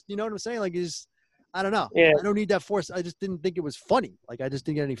pizza. Just, you know what I'm saying? Like, it's, I don't know. Yeah. I don't need that force. I just didn't think it was funny. Like, I just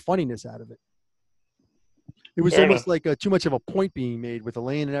didn't get any funniness out of it. It was almost like too much of a point being made with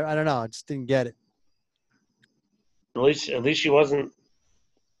Elaine, and I don't know. I just didn't get it. At least she wasn't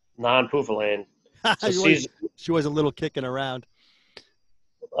non-poof Elaine. She was a little kicking around.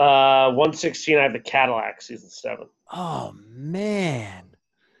 116, I have the Cadillac, season 7. Oh, man.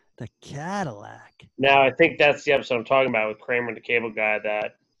 The Cadillac. Now, I think that's the episode I'm talking about with Kramer and the cable guy.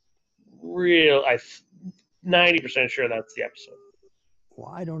 That I'm 90% sure that's the episode.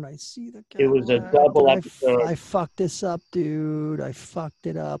 Why don't I see the Cadillac? It was a double episode. I fucked this up, dude. I fucked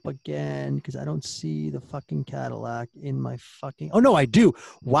it up again because I don't see the fucking Cadillac in my fucking... Oh, no, I do.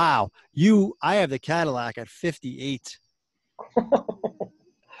 Wow. I have the Cadillac at 58.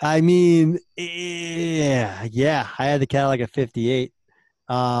 I mean, yeah. I had the Cadillac at 58.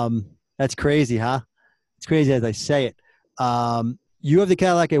 That's crazy, huh? It's crazy as I say it. You have the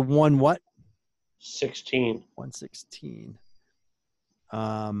Cadillac at what? 16. 116.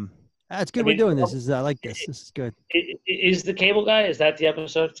 That's good. We're doing this. I like this. This is good. Is the Cable Guy? Is that the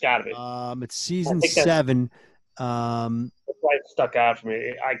episode? It's got to be. It's season 7. That's why it stuck out for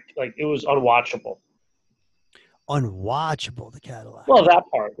me. It was unwatchable. Unwatchable, the Cadillac. Well, that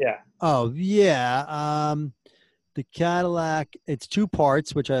part, yeah. Oh yeah. The Cadillac. It's 2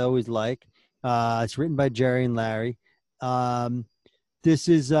 parts, which I always like. It's written by Jerry and Larry. This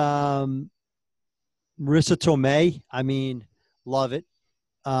is Marissa Tomei. I mean, love it.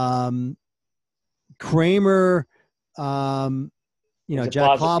 Kramer. Jack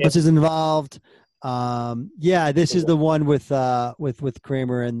Kloppus is involved. This is the one with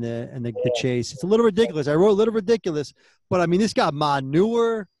Kramer and the chase. It's a little ridiculous. I wrote a little ridiculous, but I mean, this got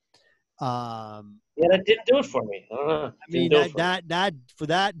manure. That didn't do it for me. I mean,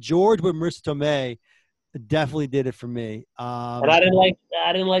 that George with Marissa Tomei definitely did it for me. And I didn't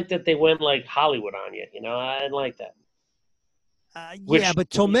like that they went like Hollywood on you. I didn't like that. But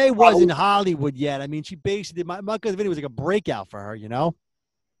Tomei wasn't Hollywood yet. I mean, she basically my video was like a breakout for her.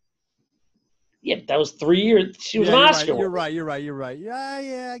 Yeah, that was 3 years. She was an Oscar. You're right.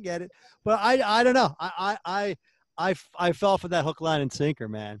 Yeah, I get it. But I don't know. I fell for that hook, line, and sinker,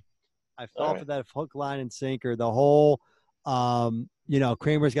 man. I fell for that hook, line, and sinker. The whole,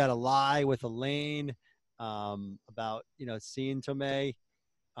 Kramer's got to lie with Elaine about, seeing Tomei.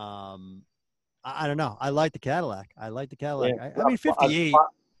 I don't know. I like the Cadillac. Yeah. I mean, 58.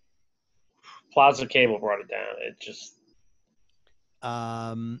 Plaza Cable brought it down. It just.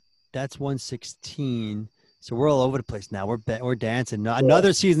 That's 116. So we're all over the place now. We're dancing.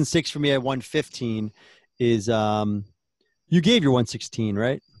 Another season 6 for me at 115 is you gave your 116,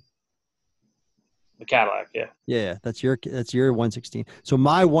 right? The Cadillac, yeah. Yeah, that's your 116. So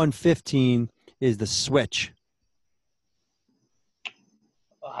my 115 is the Switch.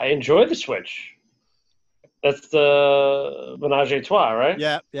 I enjoy the Switch. That's the Menage a Trois, right?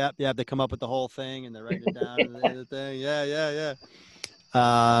 Yeah. They come up with the whole thing and they're writing it down and the thing. Yeah.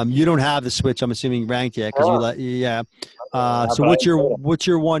 You don't have the Switch, I'm assuming, ranked yet because so what's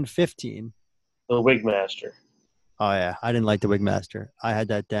your 115? The Wigmaster. Oh yeah, I didn't like the Wigmaster. I had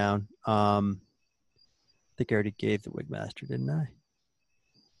that down. I think I already gave the Wigmaster, didn't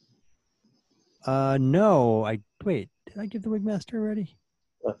I? No. Did I give the Wigmaster already?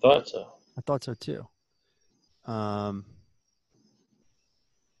 I thought so. I thought so too.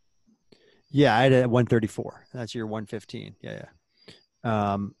 Yeah, I had it at 134. That's your 115. Yeah.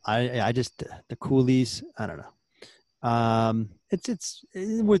 I just the Coolies. I don't know. It's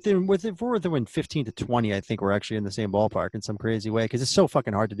within 15 to 20. I think we're actually in the same ballpark in some crazy way because it's so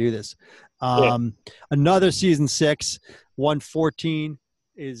fucking hard to do this. Another season 6, 114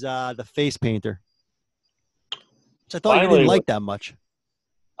 is the Face Painter, which I thought you didn't like that much.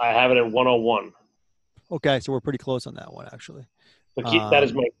 I have it at 101. Okay, so we're pretty close on that one actually. But that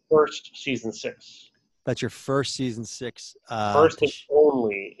is my first season 6. That's your first season 6. First and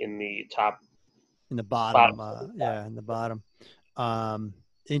only in the top. In the bottom. In the bottom.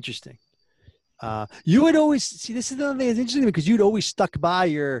 Interesting. You would always see. This is the other thing that's interesting because you'd always stuck by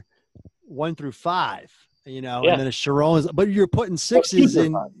your 1 through 5. And then a Chiron's, but you're putting 6s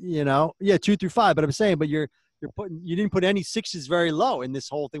in. 2 through 5. But I'm saying, but you didn't put any 6s very low in this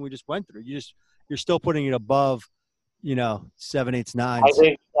whole thing we just went through. You're still putting it above. 7, 8, 9. I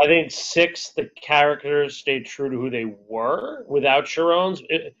think 6. The characters stayed true to who they were without Chiron's.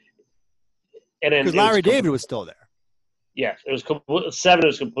 Because Larry David was still there. Yes, it was 7.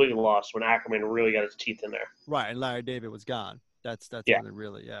 Was completely lost when Ackerman really got his teeth in there. Right, and Larry David was gone. That's when it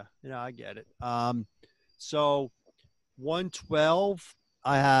really I get it. So 112,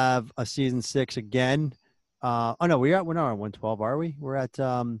 I have a season 6 again. We're not on 112, are we? We're at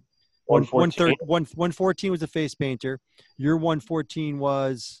 114 was the Face Painter. Your 114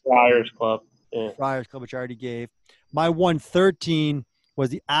 was Friars Club. Yeah. Friars Club, which I already gave. My 113 was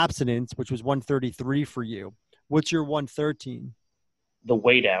the Abstinence, which was 133 for you. What's your 113? The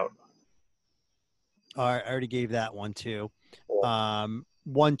Wait Out. All right, I already gave that one too.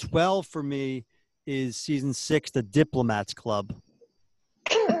 112 for me is season 6, The Diplomats Club.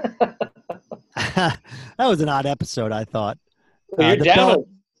 That was an odd episode, I thought. You're down.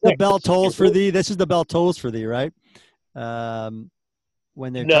 The bell tolls for thee. This is the bell tolls for thee, right? When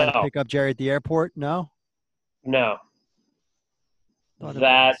they're trying to pick up Jerry at the airport. No.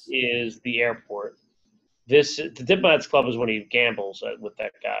 That is the airport. The Diplomats Club is when he gambles with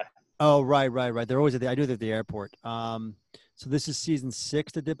that guy. Oh, right. They're always I do it at the airport. So this is season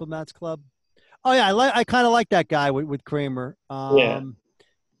 6, The Diplomats Club. Oh yeah, I kind of like that guy with Kramer. The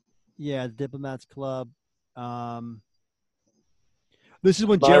Diplomats Club. This is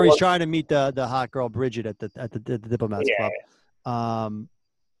when Jerry's trying to meet the hot girl Bridget at the Diplomats Club.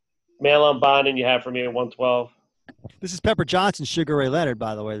 Mail on bonding you have for me at 112. This is Pepper Johnson, Sugar Ray Leonard,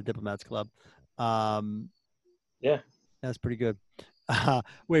 by the way, the Diplomats Club. Yeah. That's pretty good.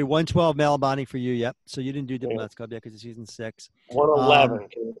 Wait, 112 mail on bonding for you. Yep. So you didn't do Diplomats Club yet because it's season 6. 111.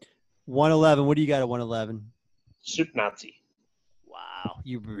 111. What do you got at 111? Soup Nazi. Wow.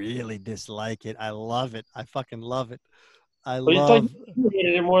 You really dislike it. I love it. I fucking love it. You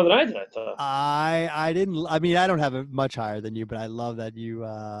hated it more than I did, I thought. I didn't. I mean, I don't have it much higher than you, but I love that you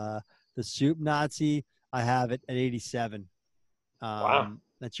the Soup Nazi. I have it at 87. Wow.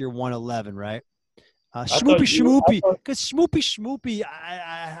 That's your 111, right? Schmoopy. Because Schmoopy.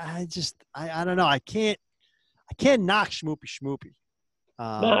 I don't know. I can't knock Schmoopy.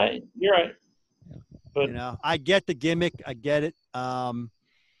 No, you're right. But you know, I get the gimmick. I get it. I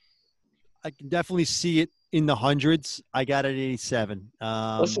can definitely see it in the hundreds. I got it at 87.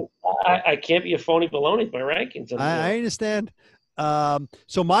 Listen, I can't be a phony baloney with my rankings. I understand.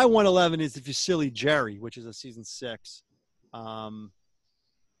 So my 111 is If You're Silly Jerry, which is a season 6. Ass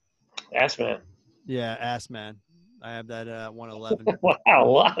Man. Yeah, Ass Man. I have that 111. Wow, a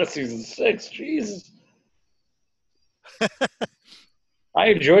lot of season 6. Jesus. I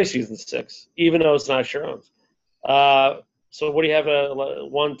enjoy season 6, even though it's not Sharon's. So what do you have?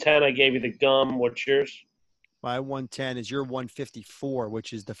 110. I gave you the gum. What's yours? My 110 is your 154,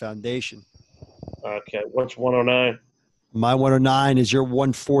 which is the foundation. Okay. What's 109? My 109 is your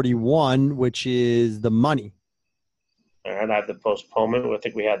 141, which is the money. All right. I have the postponement. I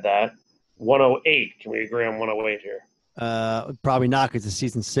think we had that. 108. Can we agree on 108 here? Probably not because it's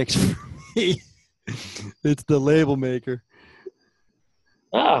season 6 for me. It's the label maker.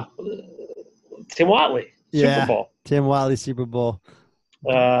 Tim Watley. Super Bowl. Tim Watley, Super Bowl.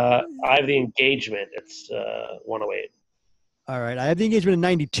 I have the engagement. It's 108. All right. I have the engagement in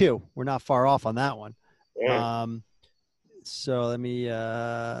 92. We're not far off on that one. Yeah. So let me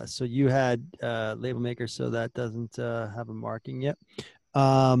so you had label maker, so that doesn't have a marking yet.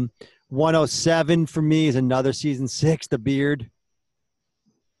 107 for me is another season 6, The Beard.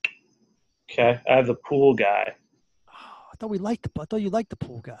 Okay. I have the pool guy. I thought you liked the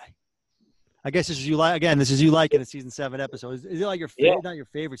pool guy. I guess this is you like again. This is you like in a season 7 episode. Is it like your favorite? Yeah. Not your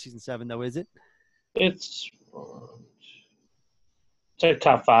favorite season 7 though, is it? It's like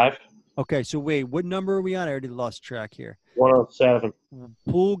top 5. Okay, so wait, what number are we on? I already lost track here. 107.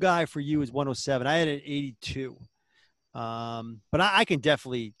 Pool guy for you is 107. I had it at 82. But I can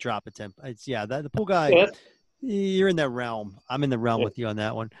definitely drop a 10. It's the pool guy. Yeah. You're in that realm. I'm in the realm with you on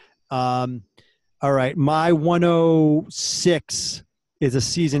that one. All right, my 106 is a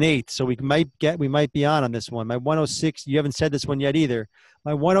season 8, so we might be on this one. My 106, you haven't said this one yet either.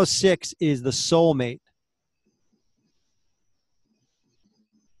 My 106 is The Soulmate.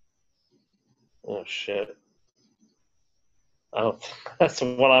 Oh shit! Oh, that's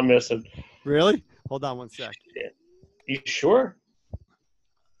what I'm missing. Really? Hold on one sec. Shit. You sure?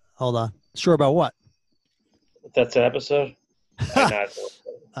 Hold on. Sure about what? That's an episode.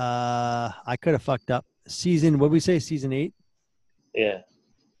 I could have fucked up. Season, what did we say? Season 8? Yeah.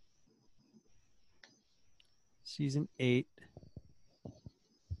 Season 8.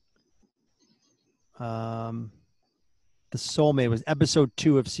 The Soulmate was episode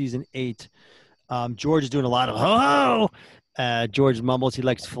 2 of season 8. George is doing a lot of ho. George mumbles. He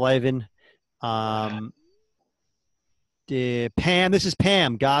likes Flavin. Pam. This is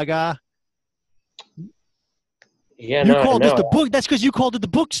Pam. Gaga. Yeah, you called this the book. That's because you called it the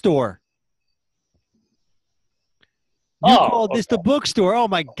bookstore. You called this the bookstore. Oh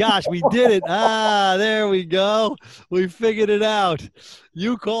my gosh, we did it. There we go. We figured it out.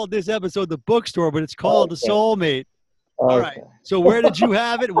 You called this episode the bookstore, but it's called The Soulmate. All right. So where did you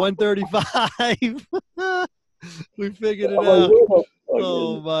have it? 135. We figured it out.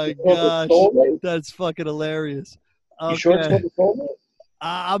 Oh my gosh. That's fucking hilarious. Okay. You sure it's called The Soulmate?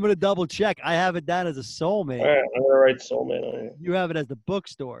 I'm going to double check. I have it down as a Soulmate. All right, I'm going to write Soulmate on here. You have it as the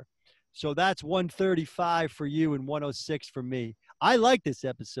bookstore. So that's 135 for you and 106 for me. I like this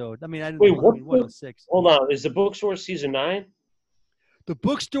episode. I mean, I didn't 106. Hold on. Is the bookstore season 9? The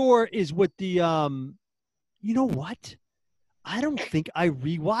bookstore is with the you know what? I don't think I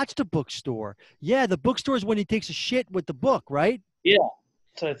rewatched the bookstore. Yeah, the bookstore is when he takes a shit with the book, right? Yeah.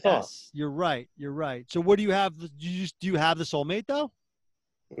 That's what I thought. Yes, you're right. So what do you have? Do you have the Soulmate though?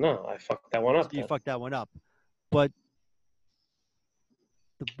 No, I fucked that one up. You fucked that one up. But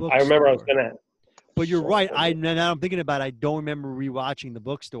the bookstore. I remember I was gonna. But you're right. Now I'm thinking about it. I don't remember rewatching the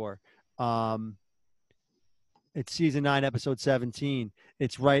bookstore. It's season 9, episode 17.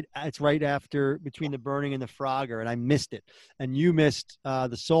 It's right after between the burning and the Frogger, and I missed it. And you missed the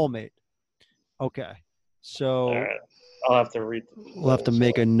Soulmate. Okay. So all right. I'll have to read. We'll have to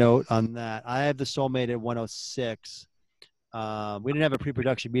make a note on that. I have the Soulmate at 106. We didn't have a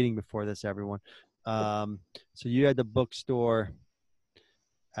pre-production meeting before this, everyone. So you had the bookstore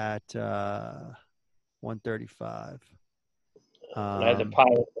at 135. I had the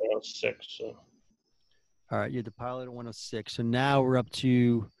pilot at 106. So. All right, you had the pilot at 106. So now we're up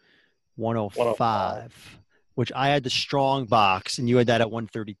to 105, which I had the strong box, and you had that at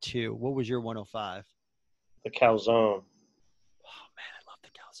 132. What was your 105? The Calzone. Oh, man, I love the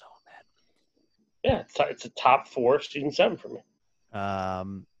Calzone, man. Yeah, it's a top 4 season 7 for me.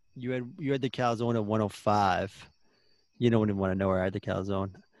 You had the Calzone at 105. You don't want to know where I had the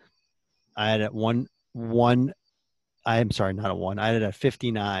Calzone. I had it one. I'm sorry, not a 1. I had it at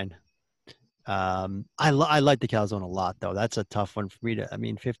 59. I like the Calzone a lot, though. That's a tough one for me to. I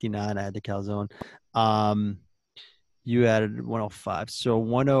mean, 59. I had the Calzone. You added 105. So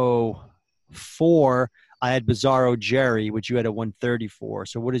 104. I had Bizarro Jerry, which you had at 134.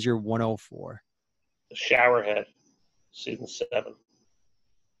 So what is your 104? The Showerhead, season 7.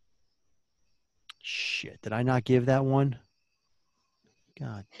 Shit, did I not give that one?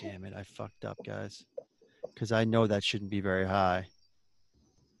 God damn it, I fucked up, guys. Because I know that shouldn't be very high.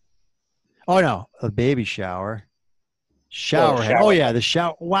 Oh, no, a baby shower. Showerhead. Oh, yeah, the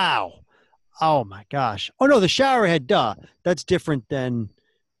shower. Wow. Oh, my gosh. Oh, no, the Showerhead, duh. That's different than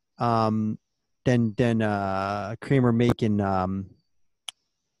Kramer making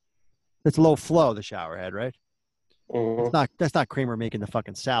that's low flow, the Showerhead, right? Mm-hmm. That's not Kramer making the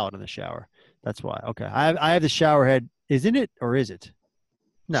fucking salad in the shower. That's why. Okay. I have the Showerhead. Isn't it or is it?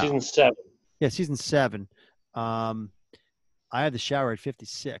 No. Season 7. Yeah, season 7. I have the Showerhead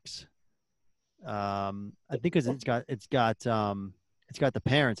 56. I think because it's got the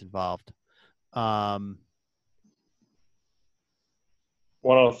parents involved.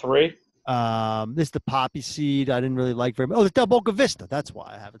 103. This is the poppy seed. I didn't really like very much. Oh, it's Del Boca Vista. That's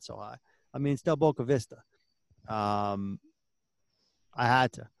why I have it so high. I mean, it's Del Boca Vista. I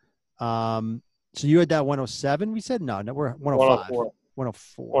had to. So you had that 107. We said no. We're 105. 104.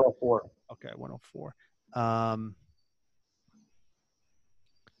 104. Okay, 104.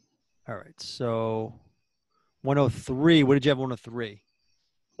 All right. So 103. What did you have? 103.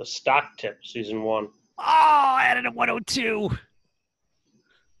 The Stock Tip, season 1. Oh, I added a 102.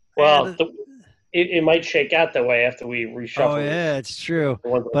 Well, it might shake out that way after we reshuffle. Oh yeah, it's true.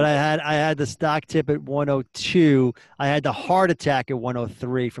 But I had the Stock Tip at 102. I had the Heart Attack at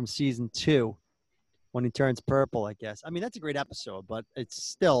 103 from season 2 when he turns purple, I guess. I mean, that's a great episode, but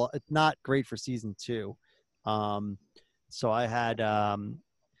it's not great for season 2. So I had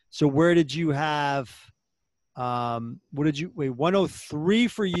so where did you have 103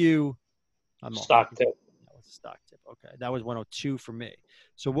 for you? Stock Tip. That was a Stock Tip. Okay. That was 102 for me.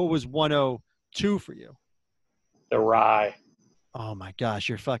 So what was 102 for you? The Rye. Oh my gosh,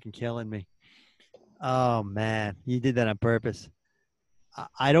 you're fucking killing me. Oh man, you did that on purpose.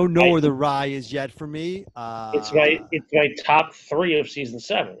 I don't know where the Rye is yet for me. It's my top 3 of season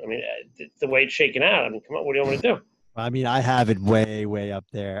 7. I mean, the way it's shaken out. I mean, come on, what do you want me to do? I mean, I have it way, way up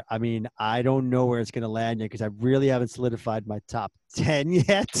there. I mean, I don't know where it's going to land yet because I really haven't solidified my top 10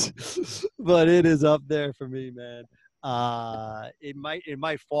 yet, but it is up there for me, man. It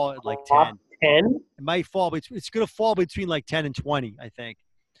might fall at like 10. Top 10? It might fall. It's going to fall between like 10 and 20, I think.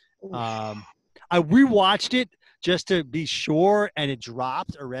 I rewatched it just to be sure, and it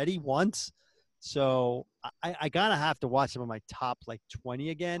dropped already once. So I gotta have to watch some of my top like 20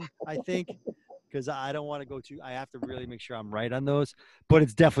 again, I think. Because I don't want to go too. I have to really make sure I'm right on those. But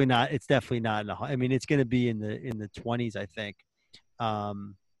it's definitely not. It's definitely not. I mean, it's going to be in the 20s, I think.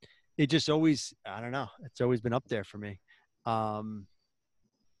 It just always. I don't know. It's always been up there for me. All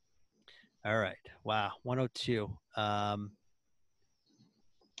right. Wow. 102.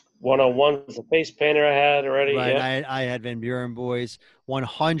 101 was the face painter I had already. Right. Yeah. I had Van Buren Boys.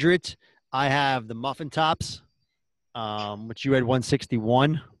 100. I have the Muffin Tops, which you had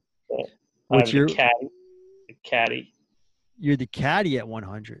 161. Yeah. What's your caddy? The caddy. You're the caddy at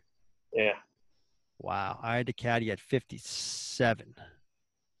 100. Yeah. Wow. I had the caddy at 57.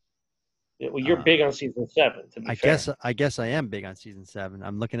 Yeah, well, you're big on season 7. To be fair. I guess I am big on season 7.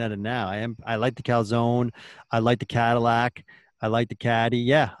 I'm looking at it now. I like the Calzone. I like the Cadillac. I like the caddy.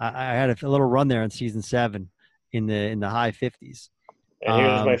 Yeah, I had a little run there in season 7 in the high 50s. And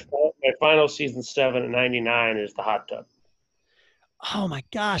here's my final season 7 at 99 is the hot tub. Oh my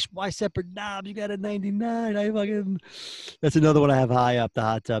gosh, why separate knobs? You got a 99. That's another one I have high up the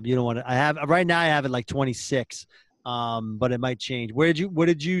hot tub. You don't want to. I have right now. I have it like 26. But it might change. What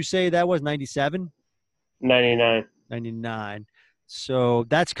did you say that was? 97? 99. 99. So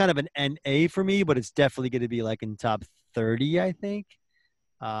that's kind of an NA for me, but it's definitely going to be like in top 30, I think.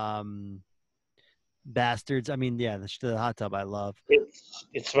 Um, Bastards. I mean, yeah, the hot tub I love.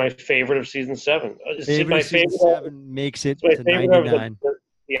 It's my favorite of season 7. It's Favorite my of season favorite. 7 makes it It's to my favorite 99. of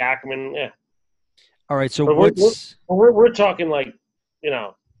the Ackerman. Yeah. All right. So But what's we're talking like,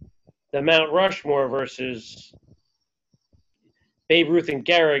 the Mount Rushmore versus Babe Ruth and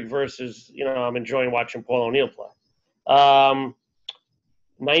Gehrig versus, I'm enjoying watching Paul O'Neill play.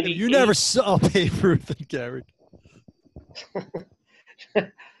 98. you never saw Babe Ruth and Gehrig?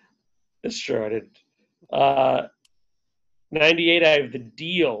 That's true. I didn't. 98. I have The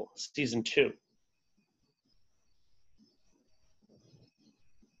Deal season 2.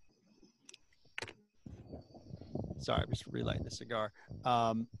 Sorry, I'm just relighting the cigar.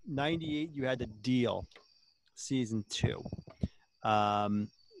 98, you had The Deal season 2.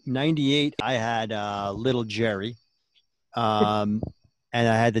 98, I had Little Jerry. And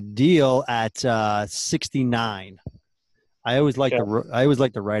I had The Deal at 69. I always like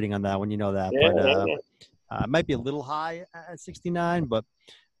the writing on that one, you know that. Yeah, But yeah. it might be a little high at 69, but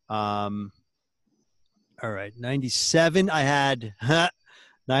all right. 97, I had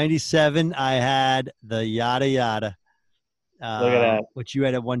 97, I had the Yada Yada. Look at that. Which you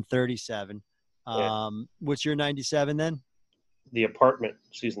had at 137. Yeah. What's your 97 then? The Apartment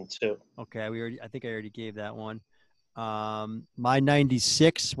season 2. Okay, I think I already gave that one. My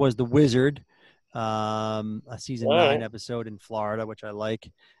 96 was The Wizard, a season 9 episode in Florida, which I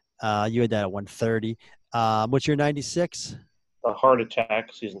like. You had that at 130. What's your 96? The Heart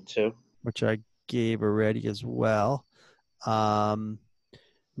Attack season 2, which I gave already as well.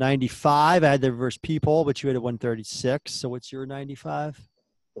 95, I had The Reverse People, but you had a 136. So what's your 95?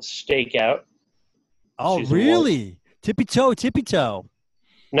 The Stakeout. Oh, really? 1. Tippy Toe.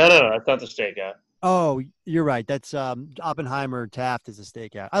 No, that's not The Stakeout. Oh, you're right. That's Oppenheimer Taft is a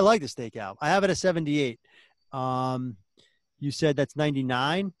Stakeout. I like The Stakeout. I have it at 78. You said that's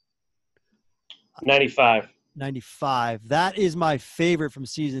 99? 95. 95. That is my favorite from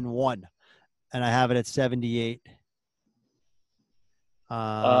season 1, and I have it at 78.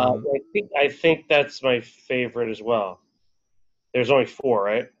 I think that's my favorite as well. There's only 4,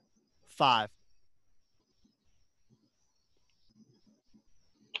 right? 5.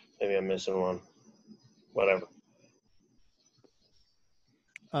 Maybe I'm missing one. Whatever.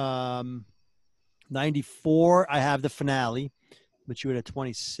 94, I have the finale, but you had a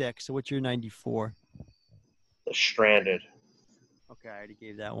 26. So what's your 94? The Stranded. Okay, I already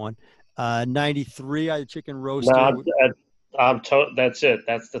gave that one. 93, I had Chicken Roaster. No, that's it.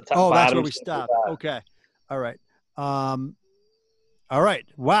 That's the top. Oh, that's where we stopped. Okay. All right. All right.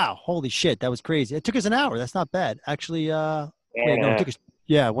 Wow. Holy shit. That was crazy. It took us an hour. That's not bad. Actually, wait, no, it took us,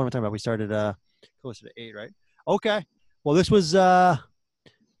 what am I talking about? We started closer to 8, right? Okay. Well, this was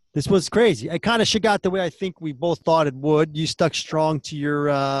crazy. It kind of shook out the way I think we both thought it would. You stuck strong to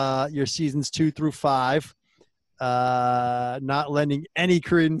your seasons 2 through 5, not lending any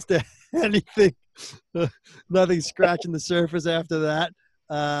credence to anything. Nothing scratching the surface after that.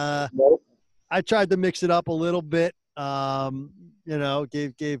 Nope. I tried to mix it up a little bit.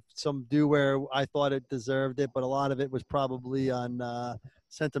 Gave some due where I thought it deserved it, but a lot of it was probably on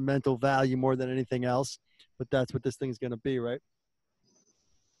sentimental value more than anything else. But that's what this thing's going to be, right?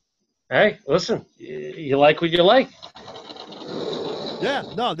 Hey, listen, you like what you like. Yeah,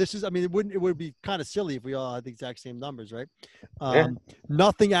 no, this is, I mean, it would be kind of silly if we all had the exact same numbers, right? Yeah.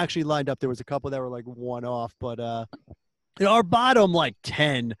 Nothing actually lined up. There was a couple that were like one off, but our bottom like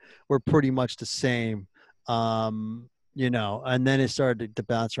 10 were pretty much the same. And then it started to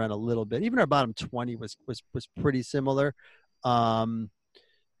bounce around a little bit. Even our bottom 20 was pretty similar. I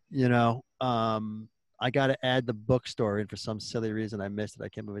got to add the bookstore in for some silly reason. I missed it. I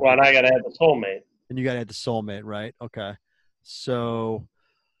can't believe it. Well, and I got to add the Soulmate. And you got to add the Soulmate, right? Okay. So,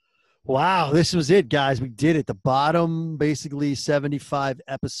 wow, this was it, guys. We did it. The bottom, basically 75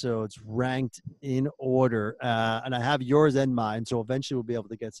 episodes ranked in order. And I have yours and mine. So eventually we'll be able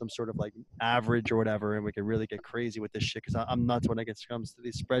to get some sort of like average or whatever. And we can really get crazy with this shit because I'm nuts when it comes to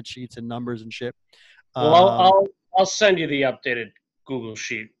these spreadsheets and numbers and shit. Well, I'll send you the updated Google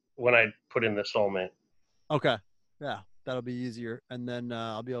sheet when I put in the Soulmate. Okay. Yeah, that'll be easier. And then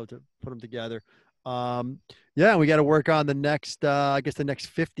I'll be able to put them together. We got to work on the next, I guess the next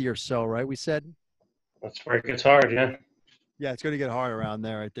 50 or so, right? We said. That's where it gets hard, yeah. Yeah, it's going to get hard around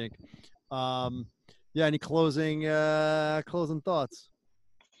there, I think. Yeah. Any closing thoughts?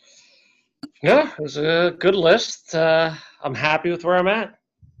 No, it was a good list. I'm happy with where I'm at.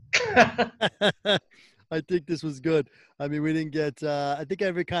 I think this was good. I mean, we didn't get. I think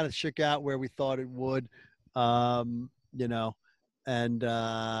every kind of shook out where we thought it would. You know, and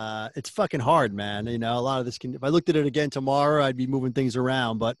it's fucking hard, man. You know, a lot of this can. If I looked at it again tomorrow, I'd be moving things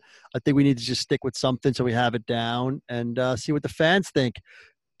around. But I think we need to just stick with something so we have it down and see what the fans think.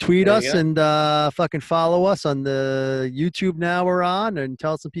 Tweet There you us go. and fucking follow us on the YouTube now we're on, and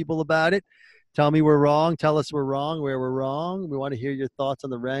tell some people about it. Tell me we're wrong. Tell us we're wrong, where we're wrong. We want to hear your thoughts on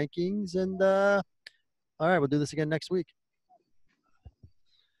the rankings. And all right, we'll do this again next week.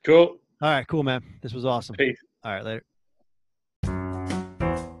 Cool. All right, cool, man. This was awesome. Peace. All right, later.